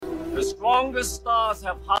The strongest stars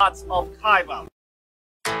have hearts of Kyber.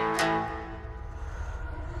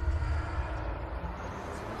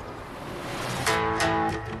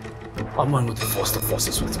 I'm one with the Force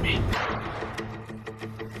is with me.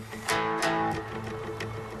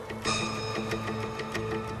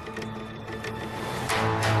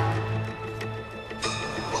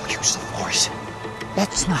 We'll use the Force.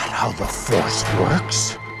 That's not how the Force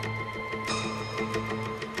works.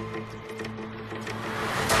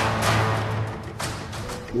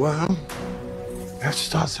 Well, let's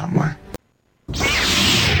start somewhere.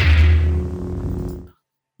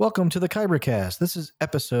 Welcome to the Kybercast. This is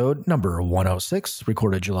episode number 106,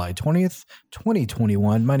 recorded July 20th,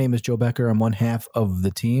 2021. My name is Joe Becker. I'm one half of the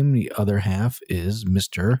team. The other half is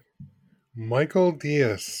Mr. Michael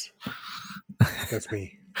Diaz. That's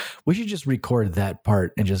me. We should just record that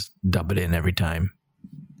part and just dub it in every time.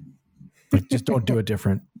 Like, just don't do it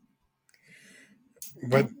different.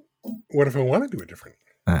 But what if I want to do it different?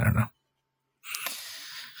 I don't know.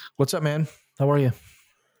 What's up, man? How are you?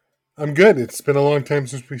 I'm good. It's been a long time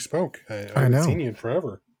since we spoke. I haven't know. seen you in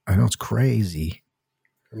forever. I know, it's crazy.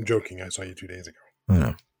 I'm joking. I saw you 2 days ago. I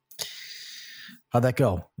know. How'd that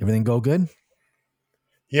go? Everything go good?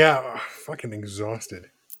 Yeah, fucking exhausted.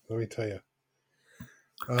 Let me tell you.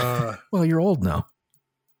 Well, you're old now.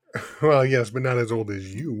 Well, yes, but not as old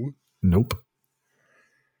as you. Nope.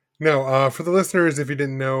 No, for the listeners, if you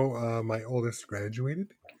didn't know, my oldest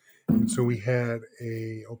graduated. And so we had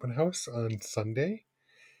a open house on Sunday.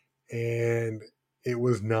 And it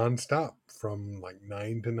was nonstop from like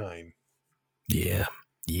 9 to 9. Yeah.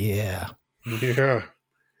 Yeah. You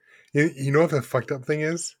know what the fucked up thing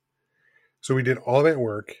is? So we did all that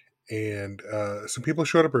work, and some people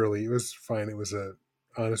showed up early. It was fine. It was a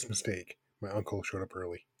honest mistake. My uncle showed up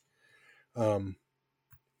early. So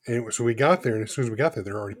we got there, and as soon as we got there,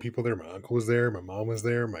 there were already people there. My uncle was there. My mom was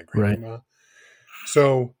there. My grandma. Right.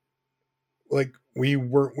 So, like, we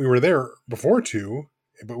were there before 2.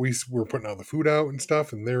 But we were putting all the food out and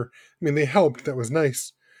stuff, and they helped. That was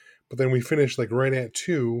nice. But then we finished like right at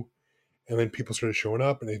 2, and then people started showing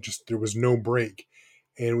up, and there was no break.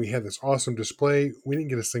 And we had this awesome display. We didn't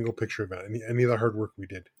get a single picture of it. Any of the hard work we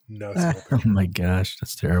did, not a single picture. Oh my gosh,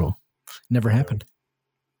 that's terrible. Never happened.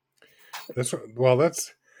 I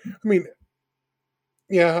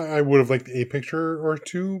would have liked a picture or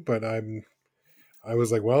 2, but I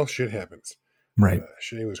was like, well, shit happens. Right.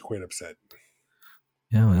 Shay was quite upset.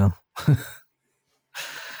 Yeah, well,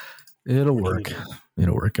 it'll work.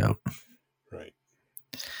 It'll work out. Right.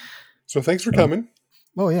 So thanks for coming.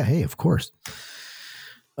 Oh yeah. Hey, of course.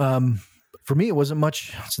 For me, it wasn't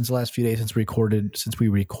much since the last few days since we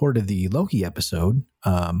recorded the Loki episode.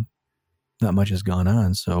 Not much has gone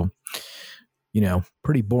on. So,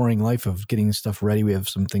 pretty boring life of getting stuff ready. We have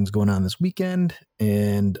some things going on this weekend,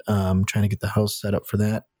 and trying to get the house set up for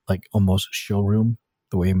that, like almost showroom,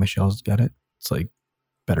 the way Michelle's got it. It's like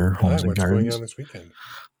Better Homes and Gardens. What's going on this weekend?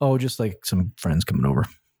 Oh, just like some friends coming over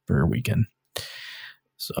for a weekend.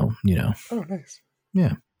 So, Oh, nice.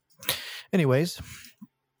 Yeah. Anyways,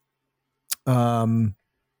 that'll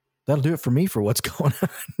do it for me for what's going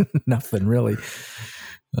on. Nothing really.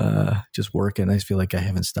 Just working. I feel like I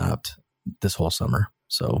haven't stopped this whole summer.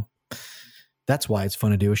 So that's why it's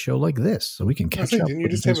fun to do a show like this, so we can catch up. Didn't you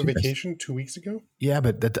just have a vacation 2 weeks ago? Yeah,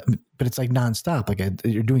 but it's like nonstop. Like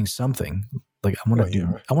you're doing something. Like I want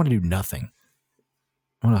to do nothing.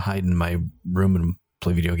 I want to hide in my room and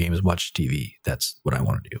play video games, watch TV. That's what I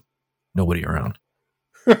want to do. Nobody around.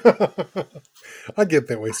 I get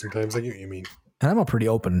that way sometimes. I get what you mean. And I'm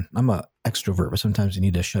I'm an extrovert, but sometimes you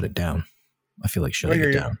need to shut it down. I feel like shutting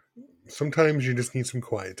it down. Sometimes you just need some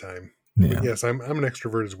quiet time. Yeah. But yes, I'm an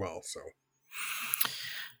extrovert as well. So.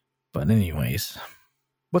 But anyways,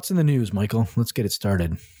 what's in the news, Michael? Let's get it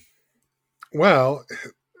started. Well,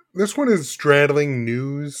 this one is straddling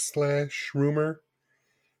news / rumor.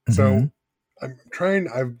 Mm-hmm. So I've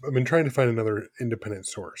been trying to find another independent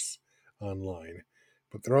source online,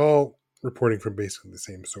 but they're all reporting from basically the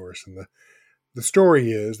same source. And the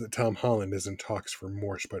story is that Tom Holland is in talks for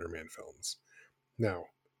more Spider-Man films. Now,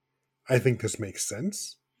 I think this makes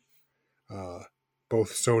sense.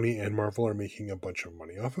 Both Sony and Marvel are making a bunch of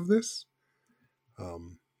money off of this.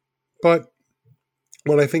 But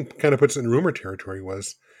what I think kind of puts it in rumor territory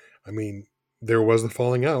was, there was the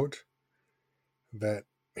falling out that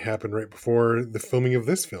happened right before the filming of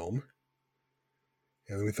this film.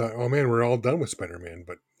 And we thought, oh man, we're all done with Spider-Man.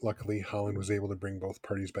 But luckily, Holland was able to bring both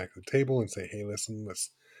parties back to the table and say, hey, listen,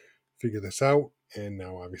 let's figure this out. And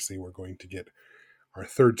now, obviously, we're going to get our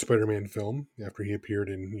third Spider-Man film after he appeared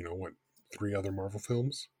in, 3 other Marvel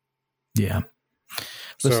films. Yeah.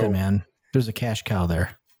 Listen, man, there's a cash cow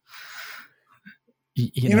there.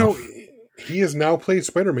 You know, he has now played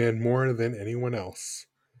Spider-Man more than anyone else,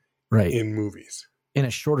 right, in movies in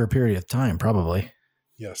a shorter period of time, probably.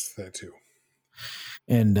 Yes, that too.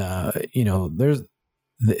 And there's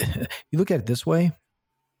you look at it this way.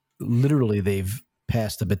 Literally, they've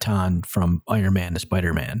passed the baton from Iron Man to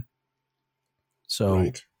Spider-Man. So,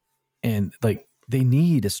 right. And like they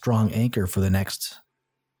need a strong anchor for the next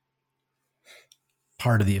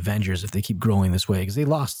part of the Avengers if they keep growing this way, because they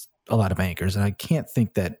lost a lot of anchors, and I can't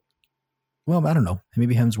think that. Well, I don't know.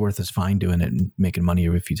 Maybe Hemsworth is fine doing it and making money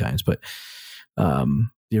every few times, but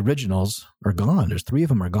the originals are gone. There's 3 of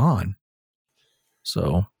them are gone.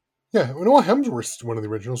 So yeah, well, Hemsworth's one of the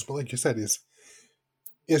originals, but like you said,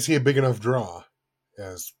 is he a big enough draw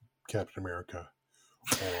as Captain America?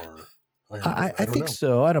 Or I think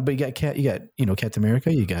so. I don't. But you got Captain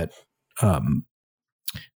America. You got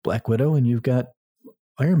Black Widow, and you've got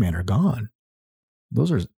Iron Man are gone.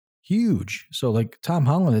 Those are huge. So like Tom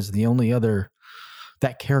Holland is the only other.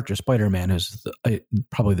 That character, Spider-Man, is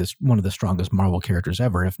probably one of the strongest Marvel characters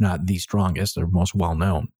ever, if not the strongest or most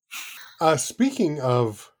well-known. Speaking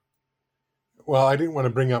of, well, I didn't want to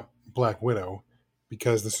bring up Black Widow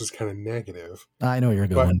because this is kind of negative. I know you're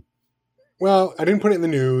going. Well, I didn't put it in the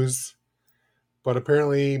news, but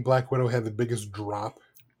apparently Black Widow had the biggest drop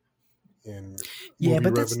in movie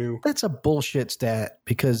revenue. That's a bullshit stat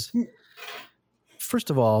because, first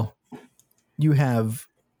of all, you have...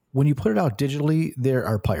 When you put it out digitally, there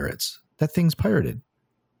are pirates. That thing's pirated.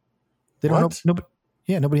 They don't know.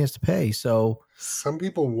 Nobody has to pay. So some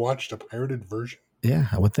people watched a pirated version. Yeah,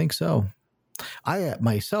 I would think so. I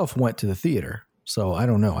myself went to the theater, so I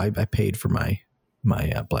don't know. I paid for my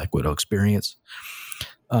Black Widow experience.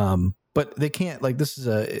 But they can't, like, this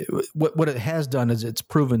is what it has done is it's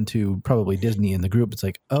proven to probably Disney and the group. It's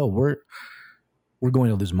like, oh, we're going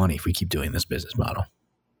to lose money if we keep doing this business model.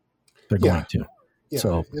 They're going to. Yeah,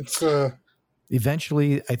 so it's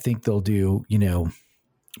eventually I think they'll do,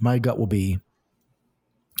 my gut will be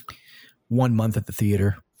 1 month at the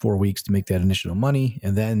theater, 4 weeks to make that initial money,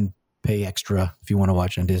 and then pay extra if you want to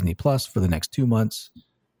watch on Disney Plus for the next 2 months.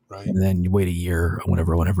 Right. And then you wait a year or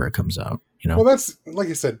whenever it comes out, Well, that's, like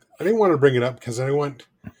I said, I didn't want to bring it up because I didn't want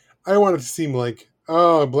it to seem like,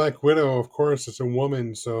 oh, Black Widow, of course, it's a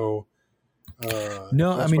woman, so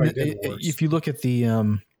no, I mean, if you look at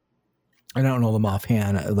the I don't know them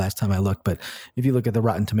offhand last time I looked, but if you look at the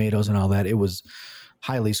Rotten Tomatoes and all that, it was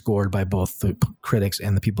highly scored by both the critics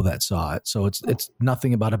and the people that saw it. So it's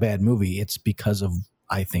nothing about a bad movie. It's because of,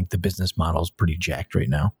 I think, the business model is pretty jacked right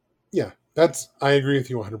now. Yeah, I agree with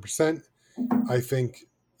you 100%. I think,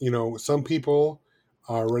 some people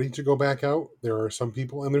are ready to go back out. There are some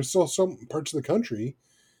people, and there's still some parts of the country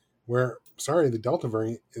where, the Delta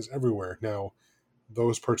variant is everywhere. Now,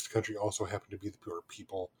 those parts of the country also happen to be the pure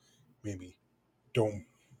people maybe don't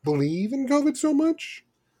believe in COVID so much.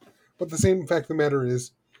 But the same fact of the matter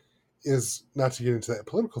is not to get into that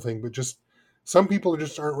political thing, but just some people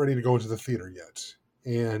just aren't ready to go into the theater yet.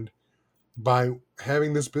 And by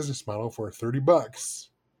having this business model for $30,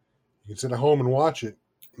 you can sit at home and watch it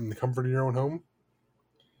in the comfort of your own home.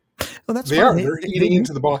 Well, that's they're eating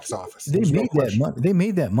into the box office. They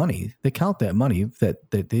made that money. They count that money that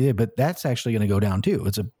they did, but that's actually going to go down too.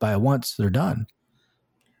 It's by once they're done.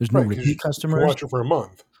 There's no repeat customers. You watch it for a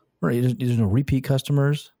month. Right. There's no repeat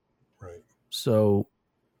customers. Right. So,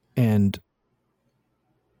 and,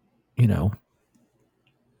 it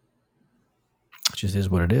just is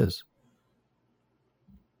what it is.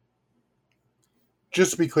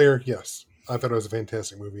 Just to be clear, yes, I thought it was a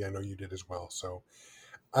fantastic movie. I know you did as well. So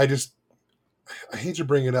I hate to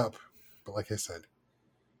bring it up, but like I said,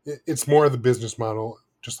 it's more of the business model.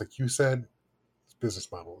 Just like you said, it's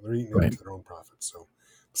business model. They're eating into their own profits. So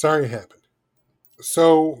sorry it happened.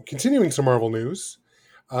 So continuing some Marvel news,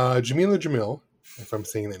 Jameela Jamil, if I'm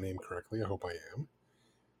saying that name correctly, I hope I am,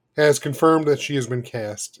 has confirmed that she has been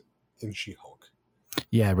cast in She-Hulk.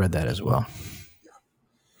 Yeah, I read that as well.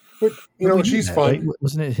 But, she's fun. Right?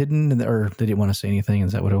 Wasn't it hidden, or did he want to say anything?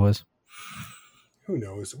 Is that what it was? Who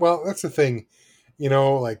knows? Well, that's the thing. When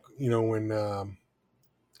I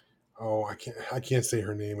can't say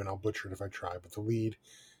her name and I'll butcher it if I try, but the lead,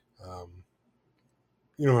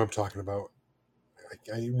 you know what I'm talking about.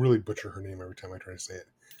 I really butcher her name every time I try to say it.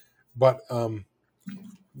 But the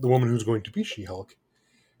woman who's going to be She-Hulk,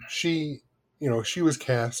 she was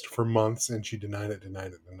cast for months and she denied it.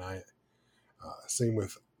 Same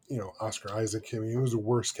with, Oscar Isaac. I mean, it was a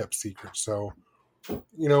worst kept secret. So,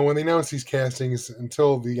 when they announce these castings,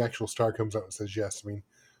 until the actual star comes out and says yes, I mean,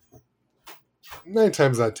 9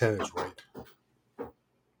 times out of 10 is right.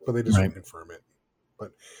 But they just won't confirm it.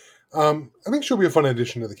 But I think she'll be a fun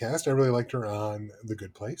addition to the cast. I really liked her on The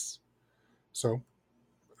Good Place, so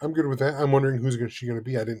I'm good with that. I'm wondering who's she going to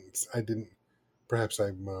be. I didn't. Perhaps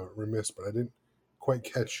I'm remiss, but I didn't quite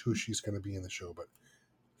catch who she's going to be in the show. But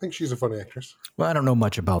I think she's a fun actress. Well, I don't know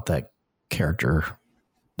much about that character,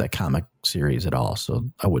 that comic series at all, so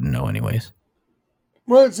I wouldn't know anyways.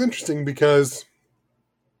 Well, it's interesting because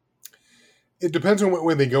it depends on what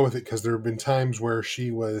way they go with it, because there have been times where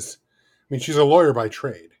she's a lawyer by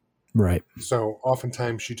trade. Right. So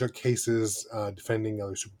oftentimes she took cases defending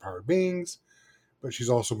other superpowered beings, but she's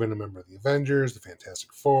also been a member of the Avengers, the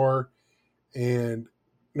Fantastic Four, and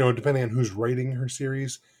depending on who's writing her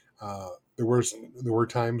series, there were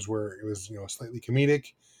times where it was slightly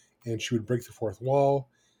comedic, and she would break the fourth wall.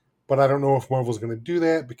 But I don't know if Marvel's going to do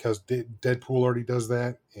that, because Deadpool already does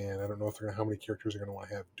that, and I don't know how many characters are going to want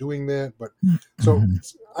to have doing that. But so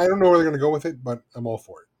I don't know where they're going to go with it, but I'm all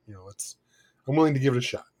for it. I'm willing to give it a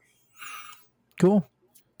shot. Cool.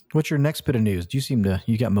 What's your next bit of news?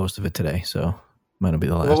 You got most of it today, so might not be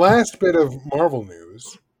the last. The last bit of Marvel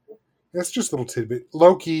news, that's just a little tidbit.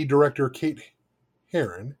 Loki director Kate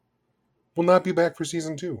Herron will not be back for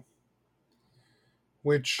season 2.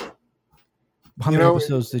 Which, how many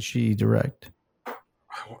episodes did she direct? I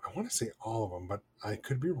want to say all of them, but I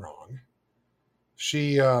could be wrong.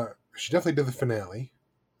 She definitely did the finale.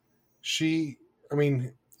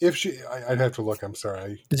 I'd have to look. I'm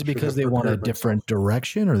sorry. Is it because they want a different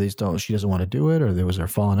direction, or she doesn't want to do it, or was there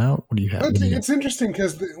falling out? What do you have? It's interesting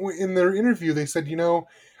because in their interview they said,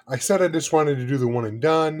 I said I just wanted to do the one and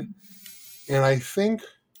done, and I think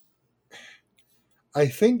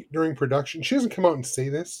during production, she doesn't come out and say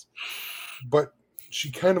this, but she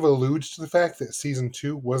kind of alludes to the fact that season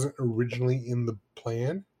 2 wasn't originally in the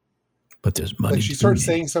plan. But there's money. Like she starts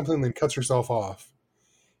saying something and then cuts herself off,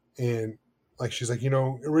 and she's like,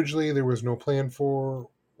 originally there was no plan for.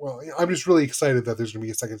 Well, I'm just really excited that there's going to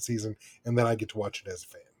be a second season and that I get to watch it as a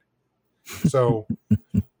fan. So,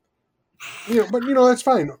 but that's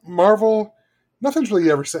fine. Marvel, nothing's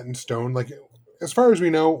really ever set in stone. Like, as far as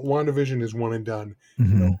we know, WandaVision is one and done.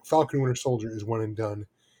 Mm-hmm. Falcon and Winter Soldier is one and done.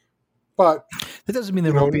 But that doesn't mean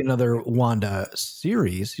there won't be another Wanda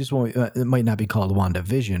series. It might not be called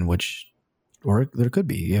WandaVision, or there could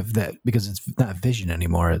be. You have that because it's not Vision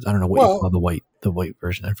anymore. I don't know what you call the white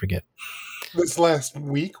version. I forget. This last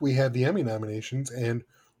week we had the Emmy nominations, and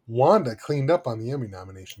Wanda cleaned up on the Emmy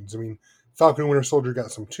nominations. Falcon and Winter Soldier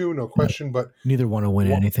got some too, no question, but neither one will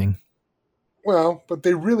win anything. Well, but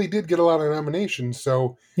they really did get a lot of nominations.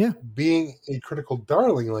 So yeah, being a critical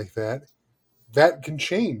darling like that can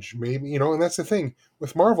change, maybe, and that's the thing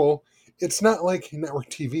with Marvel. It's not like network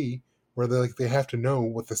TV where they have to know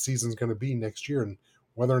what the season's going to be next year and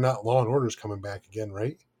whether or not Law and Order is coming back again,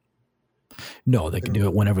 right? No, they can do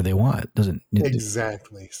it whenever they want.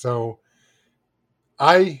 Exactly. So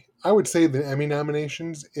I would say the Emmy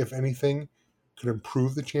nominations, if anything, could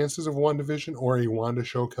improve the chances of WandaVision or a Wanda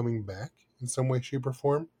show coming back in some way, shape, or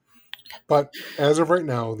form. But as of right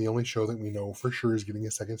now, the only show that we know for sure is getting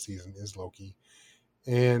a second season is Loki.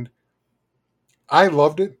 And I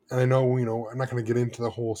loved it. And I know, I'm not going to get into the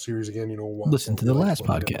whole series again. Listen to the last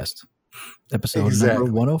podcast, episode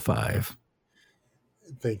number 105.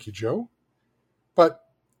 Thank you, Joe. But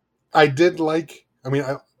I did I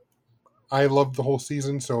loved the whole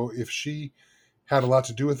season. So if she had a lot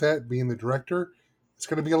to do with that, being the director, it's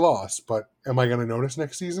going to be a loss. But am I going to notice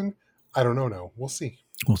next season? I don't know now. We'll see.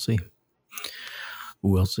 We'll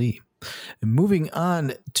see. And moving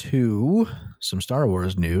on to some Star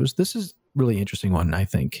Wars news. This is really interesting one, I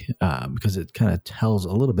think, because it kind of tells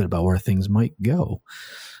a little bit about where things might go.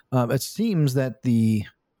 It seems that the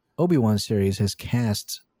Obi-Wan series has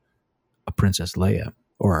cast a Princess Leia,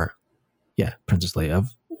 Princess Leia of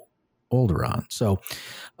Alderaan. So,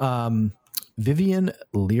 Vivian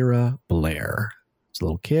Lyra Blair. It's a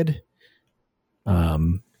little kid.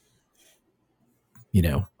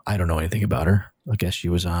 I don't know anything about her. I guess she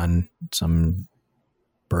was on some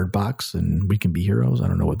Bird Box and We Can Be Heroes. I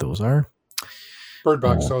don't know what those are. Bird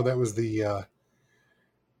Box. So that was the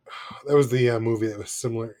movie that was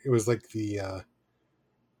similar. It was like the.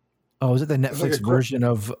 Was it the Netflix version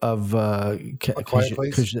of Quiet Place?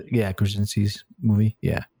 Krasinski's movie.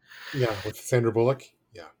 Yeah. Yeah, with Sandra Bullock.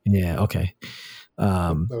 Yeah. Yeah. Okay.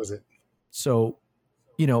 That was it. So,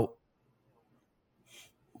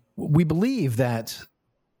 we believe that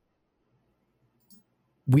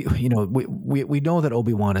we know that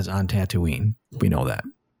Obi-Wan is on Tatooine. We know that.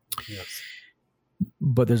 Yes.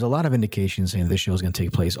 But there's a lot of indications saying this show is going to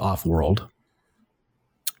take place off-world.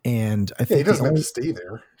 And I think he doesn't have to stay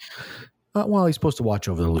there. Well, he's supposed to watch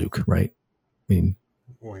over the Luke, right?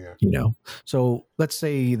 Oh yeah. You know, so let's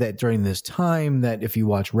say that during this time that if you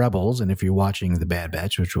watch Rebels and if you're watching the Bad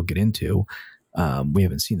Batch, which we'll get into, we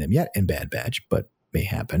haven't seen them yet in Bad Batch, but may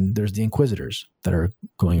happen. There's the Inquisitors that are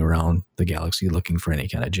going around the galaxy looking for any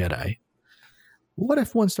kind of Jedi. What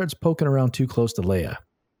if one starts poking around too close to Leia?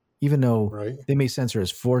 Even though they may sense her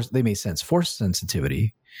as force, they may sense force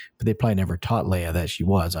sensitivity, but they probably never taught Leia that she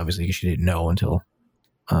was, obviously, because she didn't know until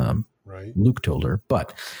Luke told her.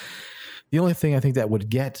 But the only thing I think that would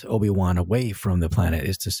get Obi-Wan away from the planet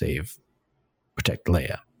is to protect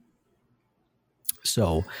Leia.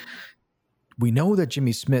 So we know that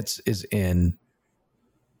Jimmy Smits is in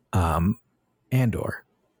Andor.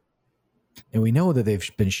 And we know that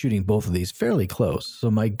they've been shooting both of these fairly close.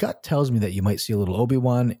 So my gut tells me that you might see a little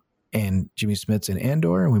Obi-Wan and Jimmy Smits in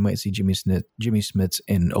Andor, and we might see Jimmy Smits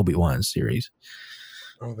in Obi-Wan series.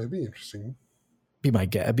 Oh, that'd be interesting.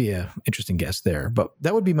 It'd be an interesting guess there. But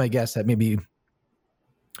that would be my guess that maybe,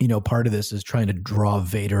 part of this is trying to draw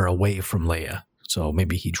Vader away from Leia. So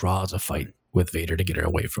maybe he draws a fight with Vader to get her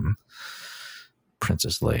away from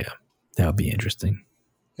Princess Leia. That would be interesting.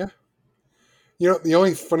 Yeah. The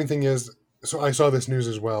only funny thing is, so I saw this news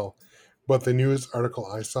as well, but the news article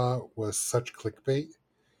I saw was such clickbait.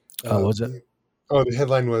 Was it? The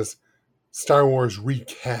headline was Star Wars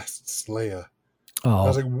recasts Leia. Oh. I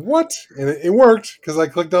was like, what? And it worked because I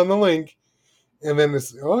clicked on the link, and then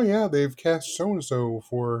it's, they've cast so-and-so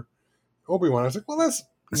for Obi-Wan. I was like, well, that's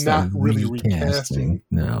not really recasting.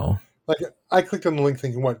 No. Like, I clicked on the link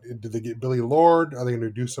thinking, what, did they get Billy Lord? Are they going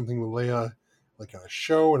to do something with Leia, like on a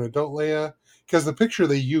show, an adult Leia? Because the picture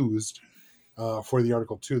they used for the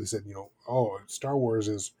article, too, they said, Star Wars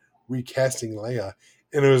is recasting Leia.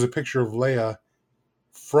 And it was a picture of Leia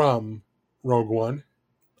from Rogue One.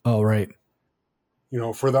 Oh, right.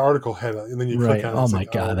 For the article head, and then you click on it. Oh my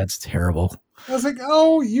God, that's terrible. I was like,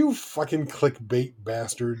 oh, you fucking clickbait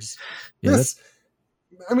bastards. Yeah,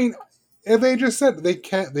 if they just said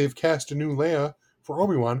they've cast a new Leia for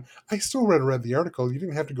Obi-Wan, I still read the article. You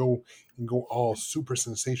didn't have to go all super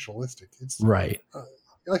sensationalistic. It's right.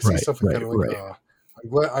 I see stuff like that. I'm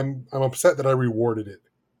glad. I'm upset that I rewarded it.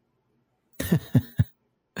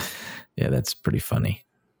 Yeah, that's pretty funny.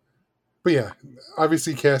 But yeah,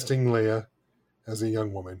 obviously casting Leia as a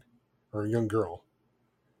young woman or a young girl,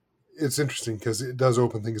 it's interesting because it does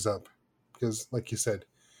open things up. Because, like you said,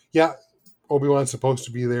 yeah, Obi-Wan's supposed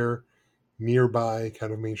to be there nearby,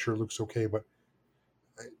 kind of made sure Luke's okay. But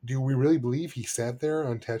do we really believe he sat there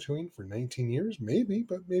on Tatooine for 19 years? Maybe,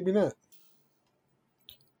 but maybe not.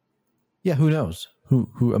 Yeah, who knows?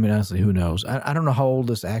 Honestly, who knows? I don't know how old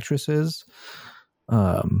this actress is,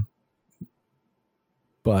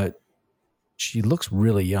 but she looks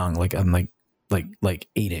really young. Like I'm like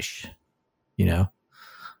 8-ish,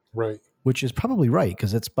 right? Which is probably right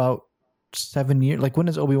because it's about 7 years. Like when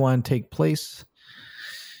does Obi-Wan take place?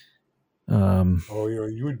 You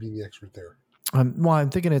would be the expert there.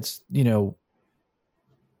 I'm thinking it's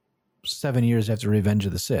 7 years after Revenge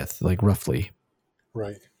of the Sith, like roughly,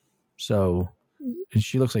 right? So, and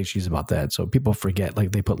she looks like she's about that. So people forget,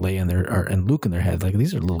 like they put Leia and Luke in their head, like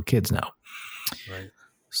these are little kids now. Right.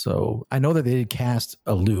 So I know that they did cast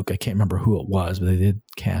a Luke. I can't remember who it was, but they did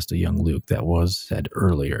cast a young Luke. That was said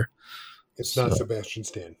earlier. It's not Sebastian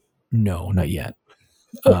Stan. No, not yet.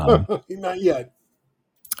 Not yet.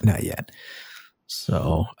 Not yet.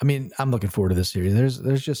 So, I'm looking forward to this series.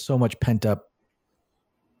 There's just so much pent up,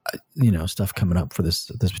 stuff coming up for this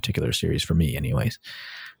particular series for me, anyways.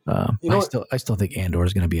 I still think Andor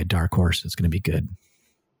is going to be a dark horse. It's going to be good.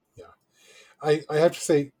 Yeah, I have to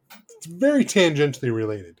say it's very tangentially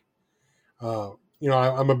related.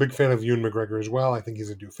 I'm a big fan of Ewan McGregor as well. I think he's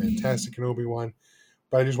going to do fantastic in Obi-Wan.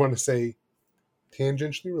 But I just want to say,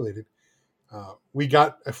 tangentially related. We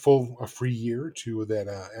got a free year to that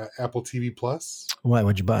Apple TV Plus. Why?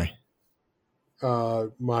 What'd you buy?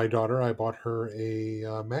 My daughter, I bought her a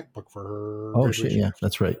MacBook for her. Oh shit! Yeah,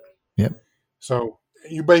 that's right. Yep. So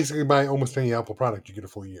you basically buy almost any Apple product, you get a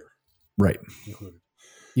full year, right? Included.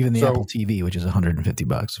 Even the Apple TV, which is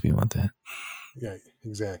 $150 if you want that. Yeah,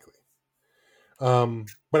 exactly.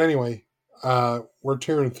 But anyway, we're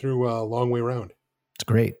tearing through a long way around. It's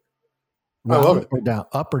great. I love it.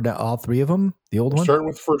 Up or down, all three of them? The old one? Starting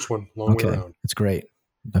with the first one, long way around. It's great.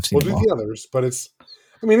 I've seen We'll do the others, but it's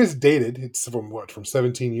dated. It's from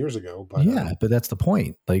 17 years ago. But yeah, but that's the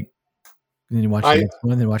point. Like, then you watch the next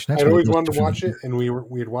one, then watch the next one. I always wanted to watch it, and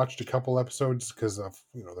we had watched a couple episodes because of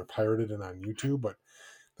they're pirated and on YouTube, but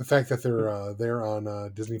the fact that they're there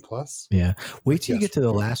on Disney Plus. Yeah, wait till you get to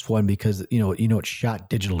the last one because it's shot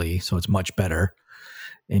digitally, so it's much better,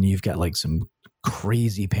 and you've got like some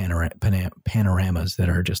crazy panoramas that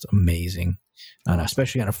are just amazing.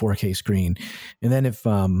 especially on a 4K screen. And then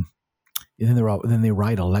then they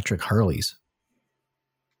ride electric Harleys.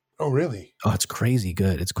 Oh, really? Oh, it's crazy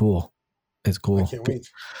good. It's cool. It's cool. I can't wait.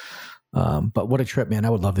 But what a trip, man. I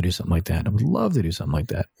would love to do something like that. I would love to do something like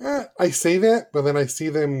that. I say that, but then I see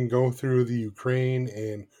them go through the Ukraine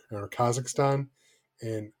and Kazakhstan,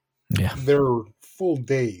 and they're full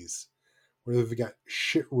days where they've got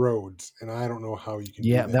shit roads, and I don't know how you can.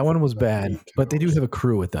 Yeah, that one was bad, but they do have a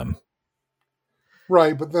crew with them.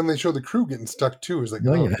 Right, but then they show the crew getting stuck too. It's like,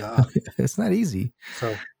 God, it's not easy.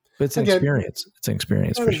 So, but it's an experience. It's an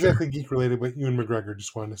experience. Not for exactly sure. geek related, but Ewan McGregor,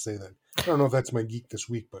 just wanted to say that. I don't know if that's my geek this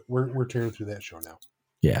week, but we're tearing through that show now.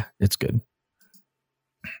 Yeah, it's good.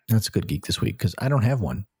 That's a good geek this week because I don't have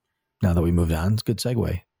one. Now that we moved on, it's a good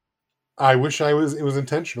segue. I wish it was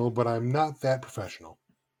intentional, but I'm not that professional.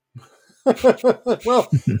 Well,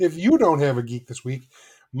 if you don't have a geek this week,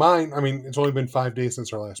 mine, I mean, it's only been 5 days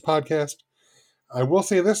since our last podcast. I will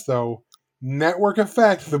say this, though. Network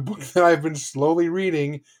Effect, the book that I've been slowly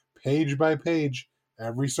reading page by page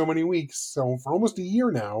every so many weeks. So for almost a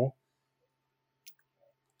year now,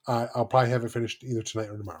 I'll probably have it finished either tonight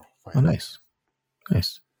or tomorrow. Oh, nice.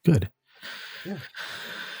 Nice. Good. Yeah.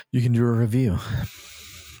 You can do a review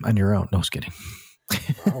on your own. No, just kidding.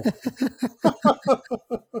 Wow.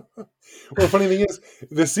 Well, the funny thing is,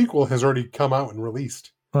 the sequel has already come out and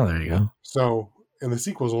released. Oh, there you go. So, and the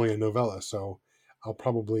sequel is only a novella, so I'll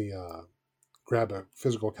probably grab a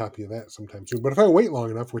physical copy of that sometime soon. But if I wait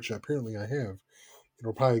long enough, which apparently I have,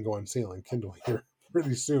 it'll probably go on sale on Kindle here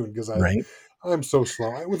pretty soon because I'm so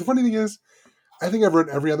slow. The funny thing is, I think I've read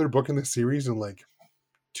every other book in the series in like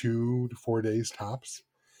 2 to 4 days tops.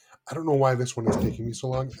 I don't know why this one is taking me so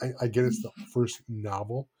long. I get it's the first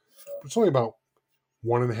novel, but it's only about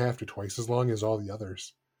 1.5 to twice as long as all the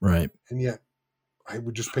others. Right. And yet I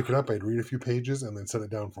would just pick it up. I'd read a few pages and then set it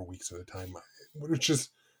down for weeks at a time. Which is,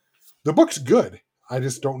 the book's good. I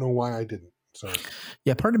just don't know why I didn't. So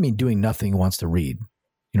yeah, part of me doing nothing wants to read.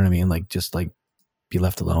 You know what I mean? Like just like be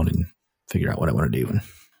left alone and figure out what I want to do.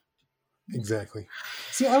 Exactly.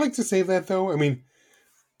 See, I like to save that though. I mean,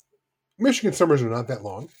 Michigan summers are not that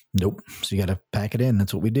long. Nope. So you got to pack it in.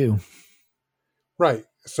 That's what we do. Right.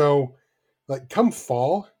 So like come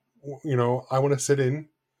fall, you know, I want to sit in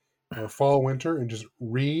or fall, winter and just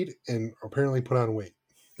read and apparently put on weight.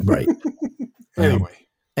 Right.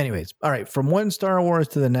 Anyways. All right. From one Star Wars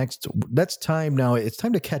to the next, that's time now. It's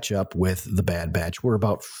time to catch up with the Bad Batch. We're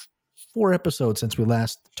about 4 episodes since we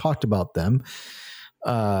last talked about them.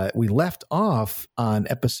 We left off on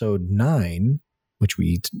episode 9, which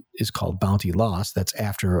is called Bounty Lost. That's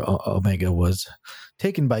after Omega was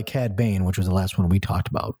taken by Cad Bane, which was the last one we talked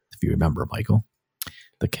about, if you remember, Michael.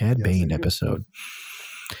 The Cad Bane episode.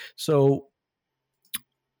 So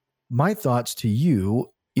my thoughts to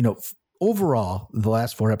you, overall, the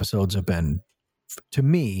last 4 episodes have been, to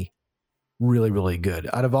me, really, really good.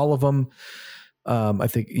 Out of all of them, I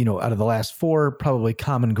think, out of the last 4, probably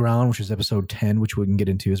Common Ground, which is episode 10, which we can get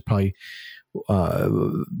into, is probably,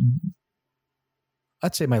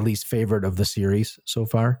 I'd say my least favorite of the series so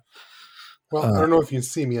far. Well, I don't know if you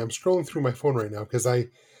see me. I'm scrolling through my phone right now because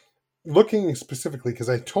looking specifically, because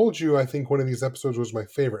I told you I think one of these episodes was my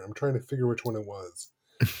favorite. I'm trying to figure which one it was.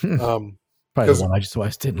 Probably the one I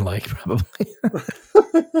just didn't like, probably.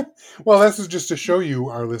 Well, this is just to show you,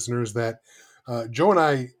 our listeners, that Joe and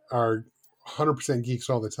I are 100% geeks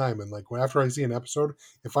all the time. And like after I see an episode,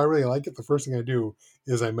 if I really like it, the first thing I do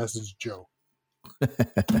is I message Joe.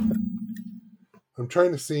 I'm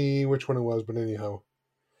trying to see which one it was, but anyhow,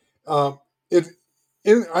 I've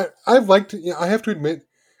liked it. I have to admit,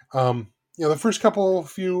 the first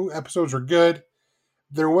few episodes were good.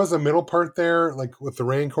 There was a middle part there, like with the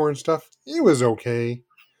Rancor and stuff. It was okay.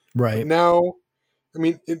 Right. But now, I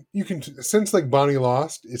mean, you can, since like Bounty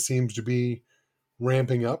Lost, it seems to be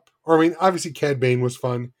ramping up. Or, I mean, obviously Cad Bane was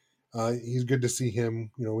fun. He's good to see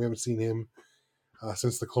him. We haven't seen him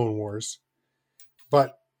since the Clone Wars.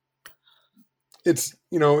 But it's,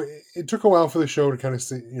 it took a while for the show to kind of,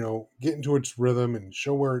 get into its rhythm and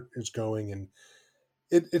show where it's going. And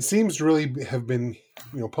it seems to really have been,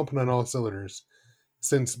 pumping on all cylinders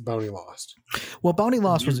since Bounty Lost. Well, Bounty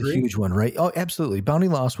Lost was a huge one, right? Oh, absolutely. Bounty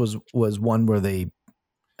Lost was one where they,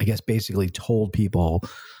 I guess, basically told people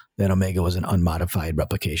that Omega was an unmodified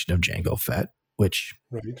replication of Jango Fett, which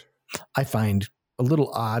I find a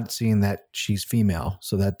little odd seeing that she's female.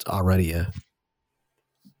 So that's already a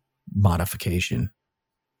modification.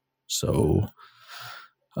 So,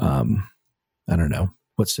 I don't know.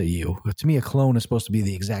 What say you? To me, a clone is supposed to be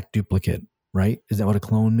the exact duplicate, right? Is that what a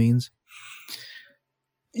clone means?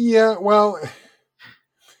 Yeah, well,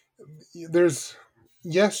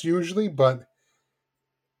 yes, usually, but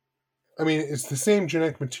I mean, it's the same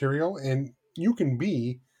genetic material, and you can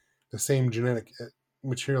be the same genetic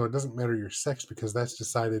material. It doesn't matter your sex because that's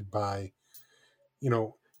decided by,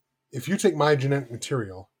 if you take my genetic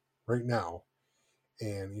material right now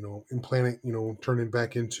and, implant it, turn it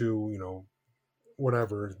back into,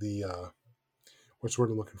 whatever the, what's the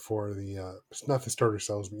word I'm looking for? It's not the starter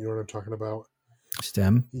cells, but you know what I'm talking about?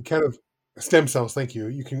 Stem. You kind of, stem cells, thank you.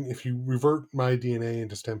 You can, if you revert my DNA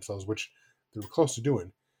into stem cells, which they were close to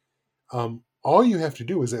doing, all you have to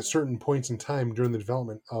do is at certain points in time during the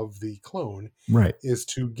development of the clone, right, is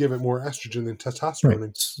to give it more estrogen than testosterone, right.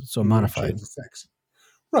 and So modified. change the sex.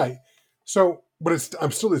 Right. So, but it's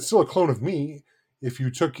still a clone of me. If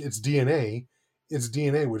you took its DNA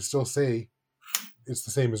would still say it's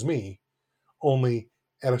the same as me. Only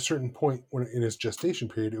at a certain point when in its gestation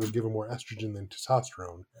period, it was given more estrogen than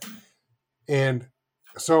testosterone. And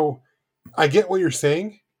so I get what you're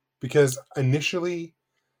saying, because initially,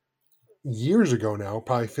 years ago now,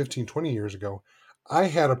 probably 15, 20 years ago, I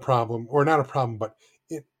had a problem, or not a problem, but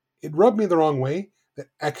it rubbed me the wrong way that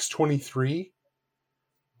X-23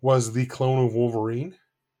 was the clone of Wolverine.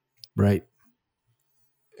 Right.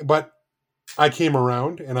 But I came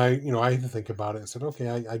around and I had to think about it and said,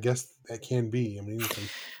 okay, I guess that can be. I mean, you can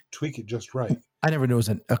tweak it just right. I never knew it was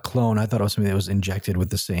a clone. I thought it was something that was injected with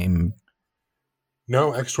the same.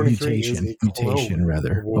 No, X-23 is a mutation,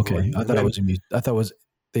 rather. Okay, I thought it was I thought it was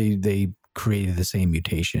they created the same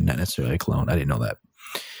mutation, not necessarily a clone. I didn't know that.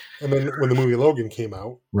 And then when the movie Logan came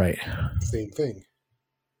out, right, same thing.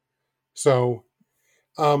 So,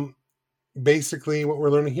 basically, what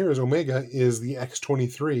we're learning here is Omega is the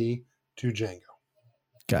X-23 to Django.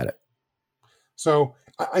 Got it. So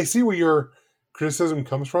I see where your criticism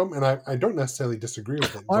comes from, and I don't necessarily disagree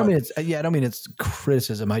with it. Well, I mean, I don't mean it's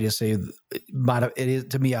criticism. I just say it is,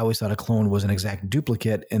 to me. I always thought a clone was an exact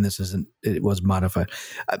duplicate, and this isn't. It was modified,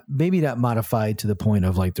 maybe not modified to the point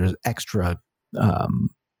of like there's extra,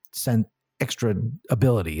 extra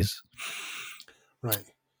abilities. Right.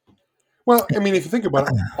 Well, I mean, if you think about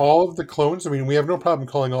it, all of the clones, I mean, we have no problem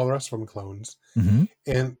calling all the rest of them clones,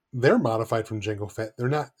 and they're modified from Jango Fett. They're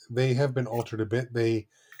not. They have been altered a bit. They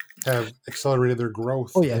have accelerated their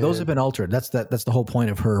growth. Oh yeah, those have been altered. That's the whole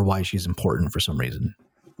point of her, why she's important for some reason.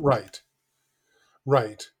 Right.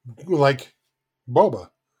 Like Boba.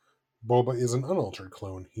 Boba is an unaltered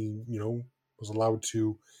clone. He, was allowed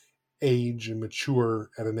to age and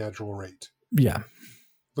mature at a natural rate. Yeah.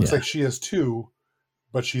 Looks like she is too,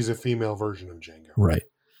 but she's a female version of Jango. Right.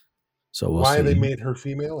 So why see. They made her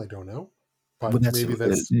female, I don't know. But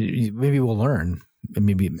maybe we'll learn.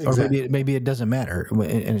 Maybe exactly. or maybe it doesn't matter,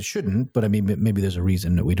 and it shouldn't. But I mean, maybe there's a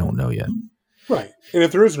reason that we don't know yet. Right, and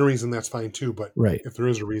if there isn't a reason, that's fine too. But right. if there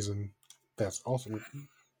is a reason, that's also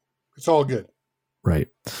it's all good. Right.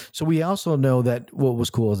 So we also know that what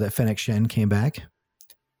was cool is that Fennec Shen came back,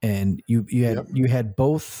 and you had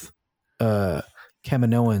both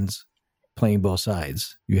Kaminoans playing both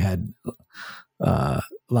sides. You had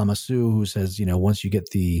Lama Su, who says, once you get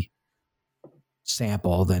the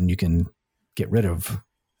sample, then you can get rid of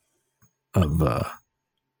Omega.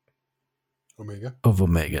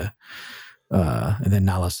 And then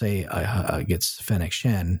Nala Se gets Fennec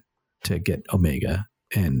Shen to get Omega,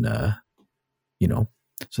 and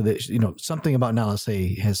so that something about Nala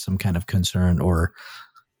Se has some kind of concern or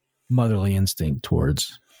motherly instinct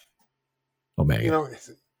towards Omega.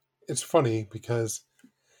 It's funny because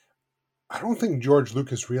I don't think George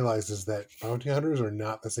Lucas realizes that bounty hunters are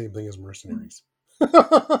not the same thing as mercenaries.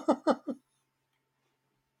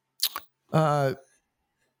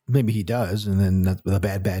 Maybe he does, and then the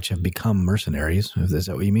Bad Batch have become mercenaries. Is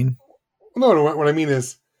that what you mean? No. What I mean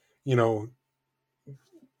is, Boba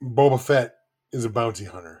Fett is a bounty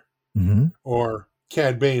hunter, or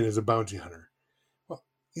Cad Bane is a bounty hunter. Well,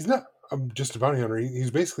 he's not just a bounty hunter.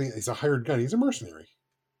 He's a hired gun. He's a mercenary.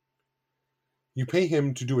 You pay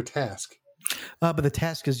him to do a task. But the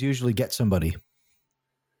task is usually get somebody.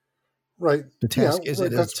 Right. The task is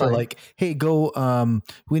to like, hey, go.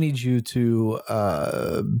 We need you to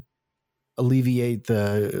alleviate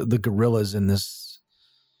the guerrillas in this.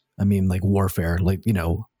 I mean, like warfare, like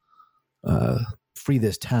free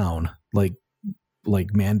this town, like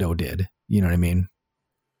Mando did. You know what I mean?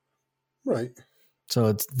 Right. So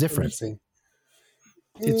it's different.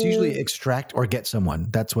 It's usually extract or get someone.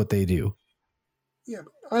 That's what they do. Yeah,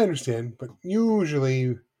 I understand, but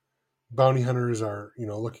usually bounty hunters are,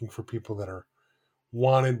 looking for people that are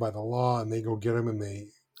wanted by the law, and they go get them, and they.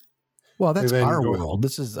 Well, that's our world.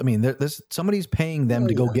 This is, somebody's paying them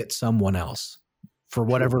to go get someone else for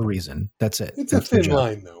whatever reason. That's it. It's That's a thin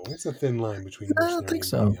line, though. It's a thin line between I mercenary don't think and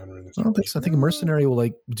so. bounty hunter in this. I don't think so. I think a mercenary will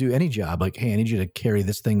like do any job. Like, hey, I need you to carry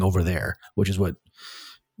this thing over there, which is what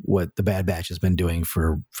the Bad Batch has been doing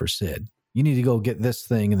for Sid. You need to go get this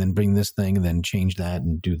thing and then bring this thing and then change that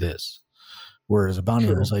and do this. Whereas a bounty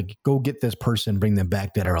hunter is like, go get this person, bring them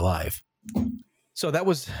back dead or alive. So that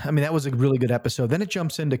was a really good episode. Then it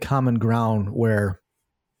jumps into Common Ground where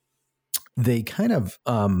they kind of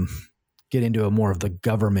get into a more of the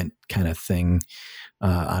government kind of thing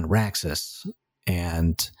on Raxus.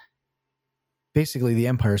 And basically the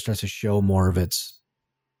Empire starts to show more of its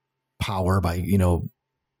power by,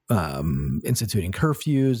 instituting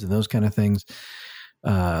curfews and those kind of things.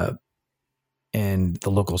 And the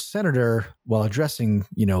local senator, while addressing,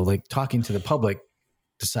 like talking to the public,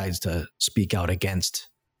 decides to speak out against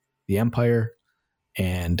the Empire,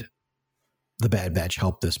 and the Bad Batch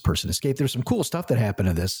helped this person escape. There's some cool stuff that happened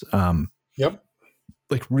in this. Yep.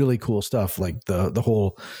 Like really cool stuff. Like the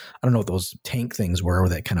whole, I don't know what those tank things were, where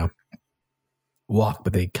they kind of walk,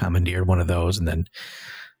 but they commandeered one of those and then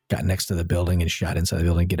got next to the building and shot inside the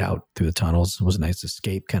building, get out through the tunnels. It was a nice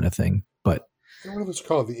escape kind of thing. But what are those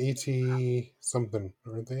called? The AT something,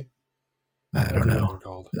 aren't they? I don't know.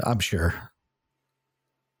 Called. I'm sure.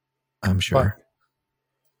 But,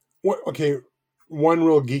 okay. One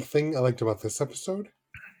real geek thing I liked about this episode.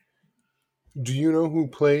 Do you know who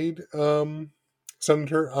played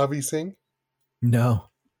Senator Avi Singh? No.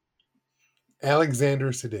 Alexander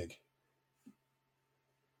Siddig.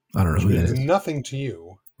 I don't know who that is. Nothing to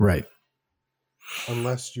you. Right.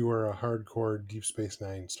 Unless you are a hardcore Deep Space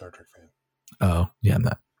Nine Star Trek fan. Oh, yeah, I'm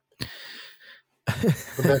not.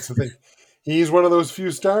 But that's the thing. He's one of those few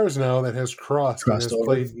stars now that has crossed and has over.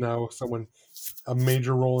 played now a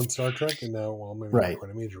major role in Star Trek, and now, well, maybe not quite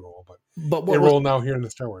a major role, but a role now here in the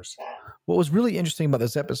Star Wars. What was really interesting about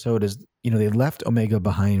this episode is, they left Omega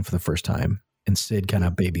behind for the first time, and Sid kind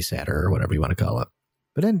of babysat her, or whatever you want to call it.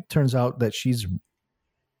 But then it turns out that she's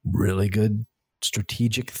really good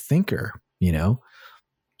strategic thinker.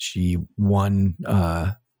 She won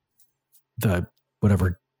the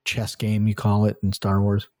whatever chess game you call it in Star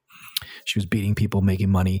Wars. She was beating people, making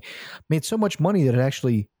money, made so much money that it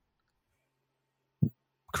actually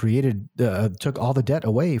took all the debt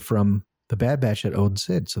away from the Bad Batch that owed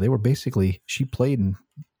Sid. So they were basically, she played and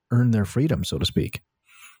earned their freedom, so to speak,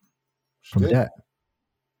 from debt.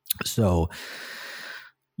 So,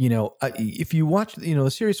 if you watch, the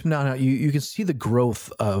series from now on, you can see the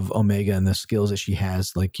growth of Omega and the skills that she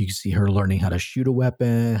has. Like you can see her learning how to shoot a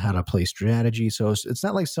weapon, how to play strategy. So it's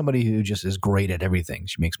not like somebody who just is great at everything.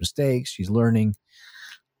 She makes mistakes. She's learning.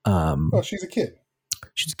 Well, she's a kid.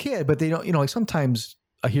 She's a kid, but they don't, like sometimes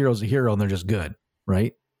a hero's a hero and they're just good.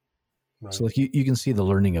 Right. So like you can see the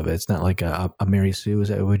learning of it. It's not like a Mary Sue. Is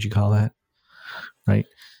that what you call that? Right.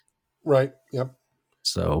 Right. Yep.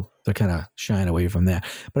 So they're kind of shying away from that.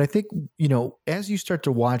 But I think, as you start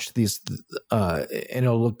to watch these, and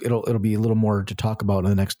it'll be a little more to talk about in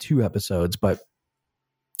the next 2 episodes. But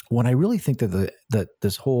what I really think that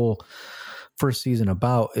this whole first season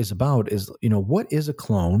is what is a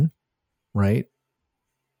clone, right?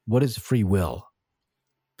 What is free will?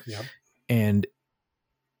 Yep. And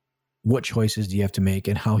what choices do you have to make,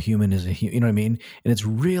 and how human is a human? You know what I mean? And it's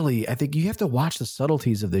really, I think you have to watch the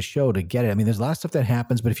subtleties of this show to get it. I mean, there's a lot of stuff that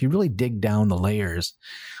happens, but if you really dig down the layers,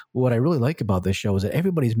 what I really like about this show is that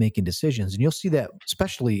everybody's making decisions. And you'll see that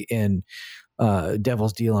especially in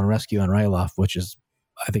Devil's Deal and Rescue on Ryloth, which is,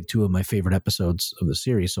 I think, 2 of my favorite episodes of the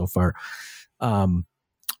series so far, on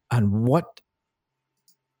what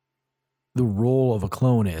the role of a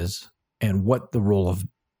clone is and what the role of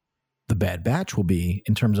the Bad Batch will be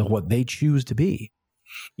in terms of what they choose to be.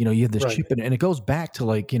 You have this chip, and it goes back to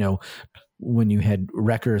like, when you had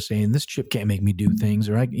Wrecker saying this chip can't make me do things,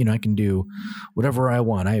 or I can do whatever I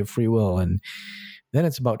want. I have free will. And then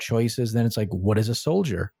it's about choices. Then it's like, what is a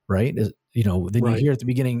soldier? Right. Then you hear at the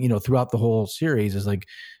beginning, throughout the whole series is like,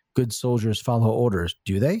 good soldiers follow orders.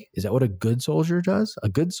 Do they? Is that what a good soldier does? A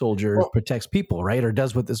good soldier protects people, right? Or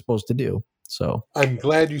does what they're supposed to do. So I'm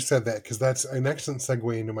glad you said that, because that's an excellent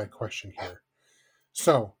segue into my question here.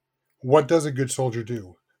 So what does a good soldier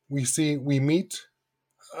do? We meet,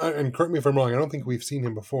 and correct me if I'm wrong, I don't think we've seen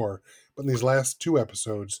him before, but in these last 2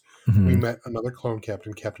 episodes, we met another clone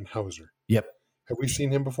captain, Captain Hauser. Yep. Have we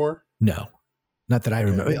seen him before? No, not that I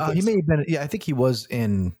remember. He may have been. Yeah, I think he was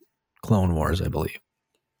in Clone Wars, I believe.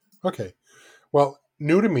 Okay. Well,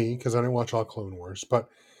 new to me, because I didn't watch all Clone Wars, but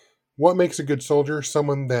what makes a good soldier?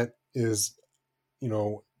 Someone that is,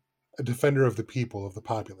 a defender of the people, of the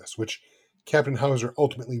populace, which Captain Hauser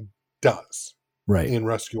ultimately does in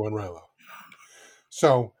Rescue on Ryloth.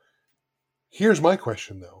 So Here's my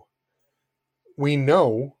question, though. We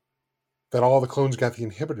know that all the clones got the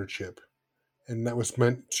inhibitor chip, and that was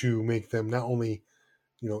meant to make them not only,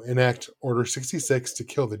 enact Order 66 to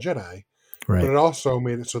kill the Jedi, Right. but it also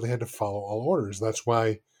made it so they had to follow all orders. That's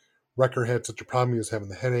why Wrecker had such a problem. He was having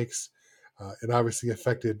the headaches. It obviously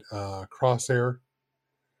affected Crosshair.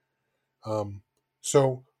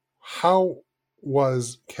 So how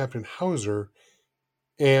was Captain Hauser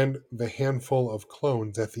and the handful of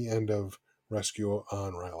clones at the end of Rescue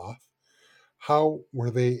on Ryloth, how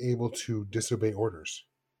were they able to disobey orders?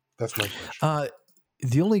 That's my question.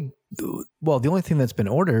 The only thing that's been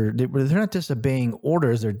ordered, they're not disobeying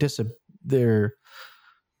orders.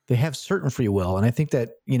 They have certain free will, and I think that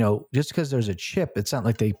just because there's a chip, it's not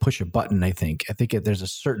like they push a button. I think there's a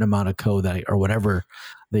certain amount of code or whatever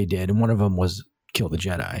they did, and one of them was kill the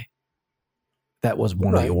Jedi. That was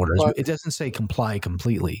one of the orders. It doesn't say comply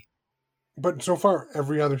completely. But so far,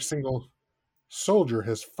 every other single soldier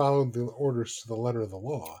has followed the orders to the letter of the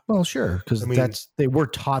law. Well, sure, because they were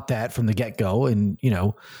taught that from the get-go, and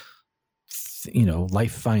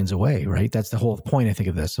life finds a way, right? That's the whole point, I think,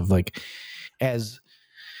 of this, of like, as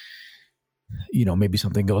maybe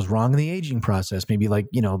something goes wrong in the aging process. Maybe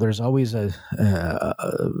there's always a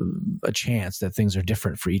chance that things are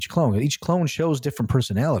different for each clone. Each clone shows different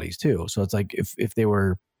personalities too. So it's like if they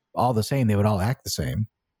were all the same, they would all act the same.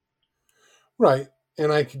 Right.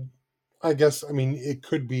 And I guess, it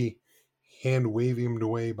could be hand waving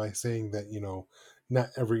away by saying that, not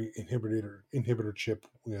every inhibitor chip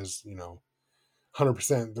is,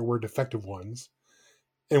 100%. There were defective ones.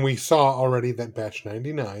 And we saw already that batch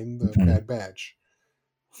 99, the bad batch,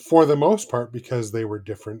 for the most part, because they were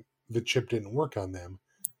different, the chip didn't work on them.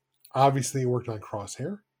 Obviously, it worked on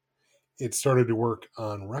Crosshair. It started to work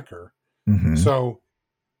on Wrecker. Mm-hmm. So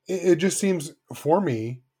it just seems, for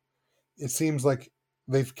me, it seems like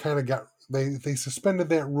they've kind of they suspended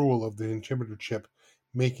that rule of the inhibitor chip,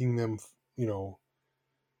 making them,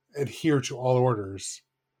 adhere to all orders.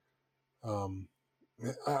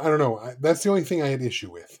 I don't know. That's the only thing I had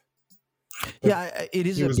issue with. Yeah, it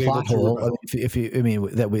is a plot hole.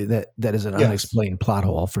 That is an unexplained plot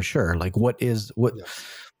hole for sure. Like,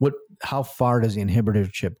 how far does the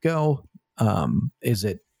inhibitor chip go? Is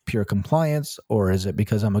it pure compliance, or is it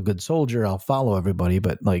because I'm a good soldier, I'll follow everybody?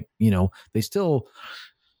 But they still,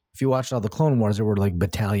 if you watched all the Clone Wars, there were like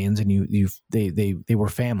battalions, and they were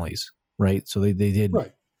families, right? So they did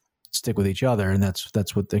stick with each other, and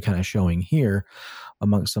that's what they're kind of showing here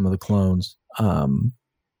amongst some of the clones.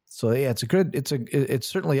 So yeah, it's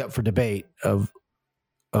certainly up for debate of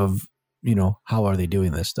how are they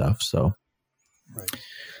doing this stuff. So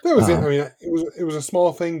that was it. It was a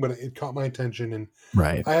small thing, but it caught my attention, and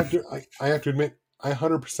I have to admit, I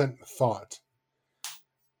 100% thought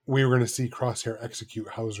we were going to see Crosshair execute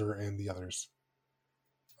Hauser and the others.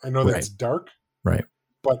 I know that's dark, right?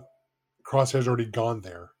 But Crosshair's already gone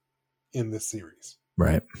there in this series,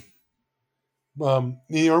 right? The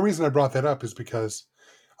only reason I brought that up is because,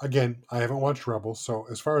 again, I haven't watched Rebels, so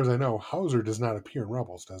as far as I know, Hauser does not appear in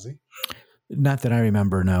Rebels, does he? Not that I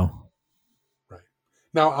remember, no. Right.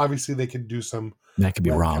 Now, obviously, they could do some... That could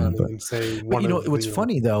be wrong. And say what's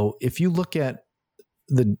funny, though, if you look at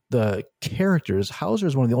the characters, Hauser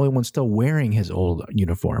is one of the only ones still wearing his old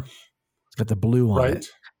uniform. It's got the blue on it.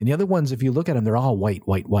 And the other ones, if you look at them, they're all white,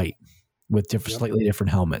 with slightly different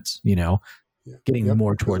helmets, getting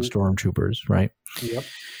more towards stormtroopers, right? Yep.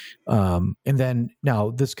 And then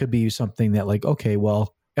now this could be something that, like, okay,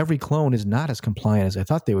 well, every clone is not as compliant as I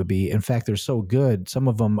thought they would be. In fact, they're so good. Some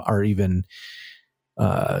of them are even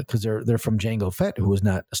because they're from Jango Fett, who was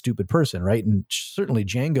not a stupid person, right? And certainly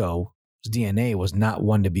Jango's DNA was not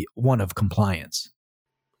one of compliance,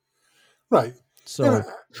 right? So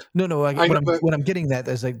what I'm getting at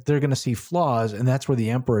is, like, they're going to see flaws, and that's where the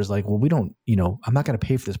Emperor is like, well, we don't, I'm not going to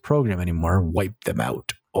pay for this program anymore. Wipe them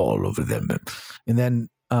out, all over them, and then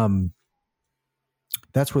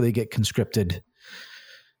that's where they get conscripted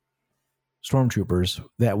stormtroopers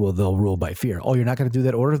they'll rule by fear. Oh, you're not going to do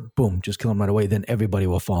that order? Boom, just kill them right away. Then everybody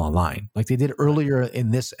will fall in line, like they did earlier in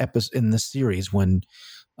this series when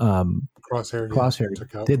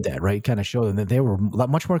Crosshair did that, right? Kind of showed them that they were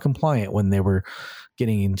much more compliant when they were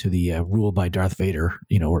getting into the rule by Darth Vader.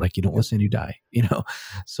 Where, like, you don't listen, you die.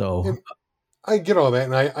 So and I get all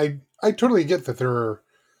that, and I totally get that there are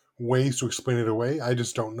ways to explain it away. I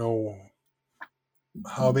just don't know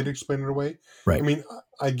how they'd explain it away. Right. I mean,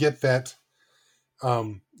 I get that.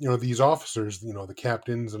 These officers, the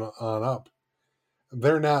captains and on up,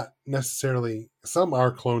 they're not necessarily. Some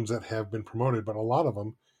are clones that have been promoted, but a lot of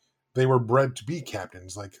them, they were bred to be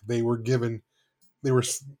captains. Like, they were given, they were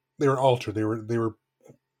altered. They were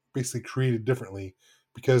basically created differently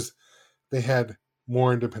because they had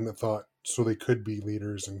more independent thought, so they could be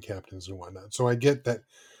leaders and captains and whatnot. So I get that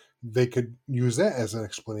they could use that as an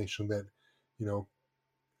explanation that,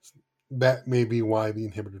 that may be why the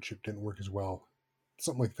inhibitor chip didn't work as well.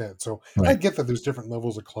 Something like that. So I get that there's different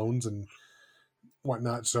levels of clones and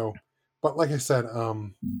whatnot. So, but like I said, it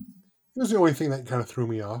was the only thing that kind of threw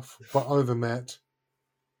me off. But other than that,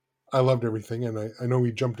 I loved everything. And I know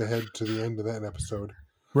we jumped ahead to the end of that episode.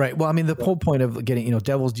 Right. Well, I mean, the whole point of getting,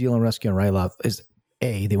 Devil's Deal and rescuing Ryloth is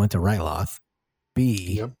A, they went to Ryloth.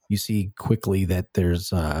 B, you see quickly that there's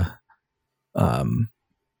Hera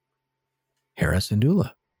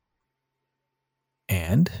Syndulla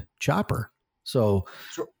and Chopper. So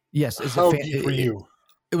yes, how deep for you?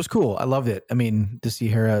 It was cool. I loved it. I mean, to see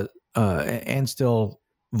Hera and still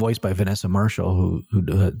voiced by Vanessa Marshall,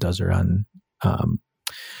 who does her on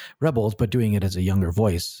Rebels, but doing it as a younger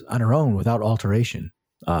voice on her own without alteration.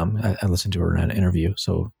 I listened to her in an interview,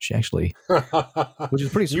 so she actually, which is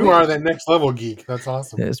pretty sweet. You are that next level geek. That's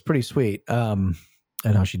awesome. It's pretty sweet. And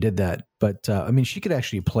how she did that. But I mean, she could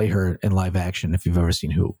actually play her in live action. If you've ever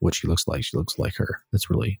seen what she looks like her.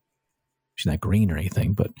 That's really, she's not green or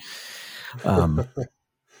anything, but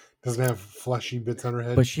doesn't have fleshy bits on her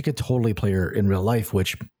head. But she could totally play her in real life,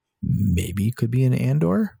 which maybe could be an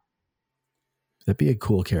Andor. That'd be a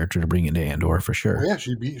cool character to bring into Andor for sure. Well, yeah,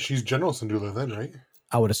 she's General Syndulla then, right?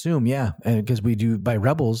 I would assume, yeah, and because we do by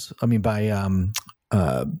Rebels, I mean by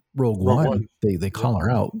Rogue One, they call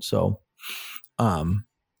her out. So, or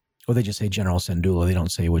they just say General Syndulla. They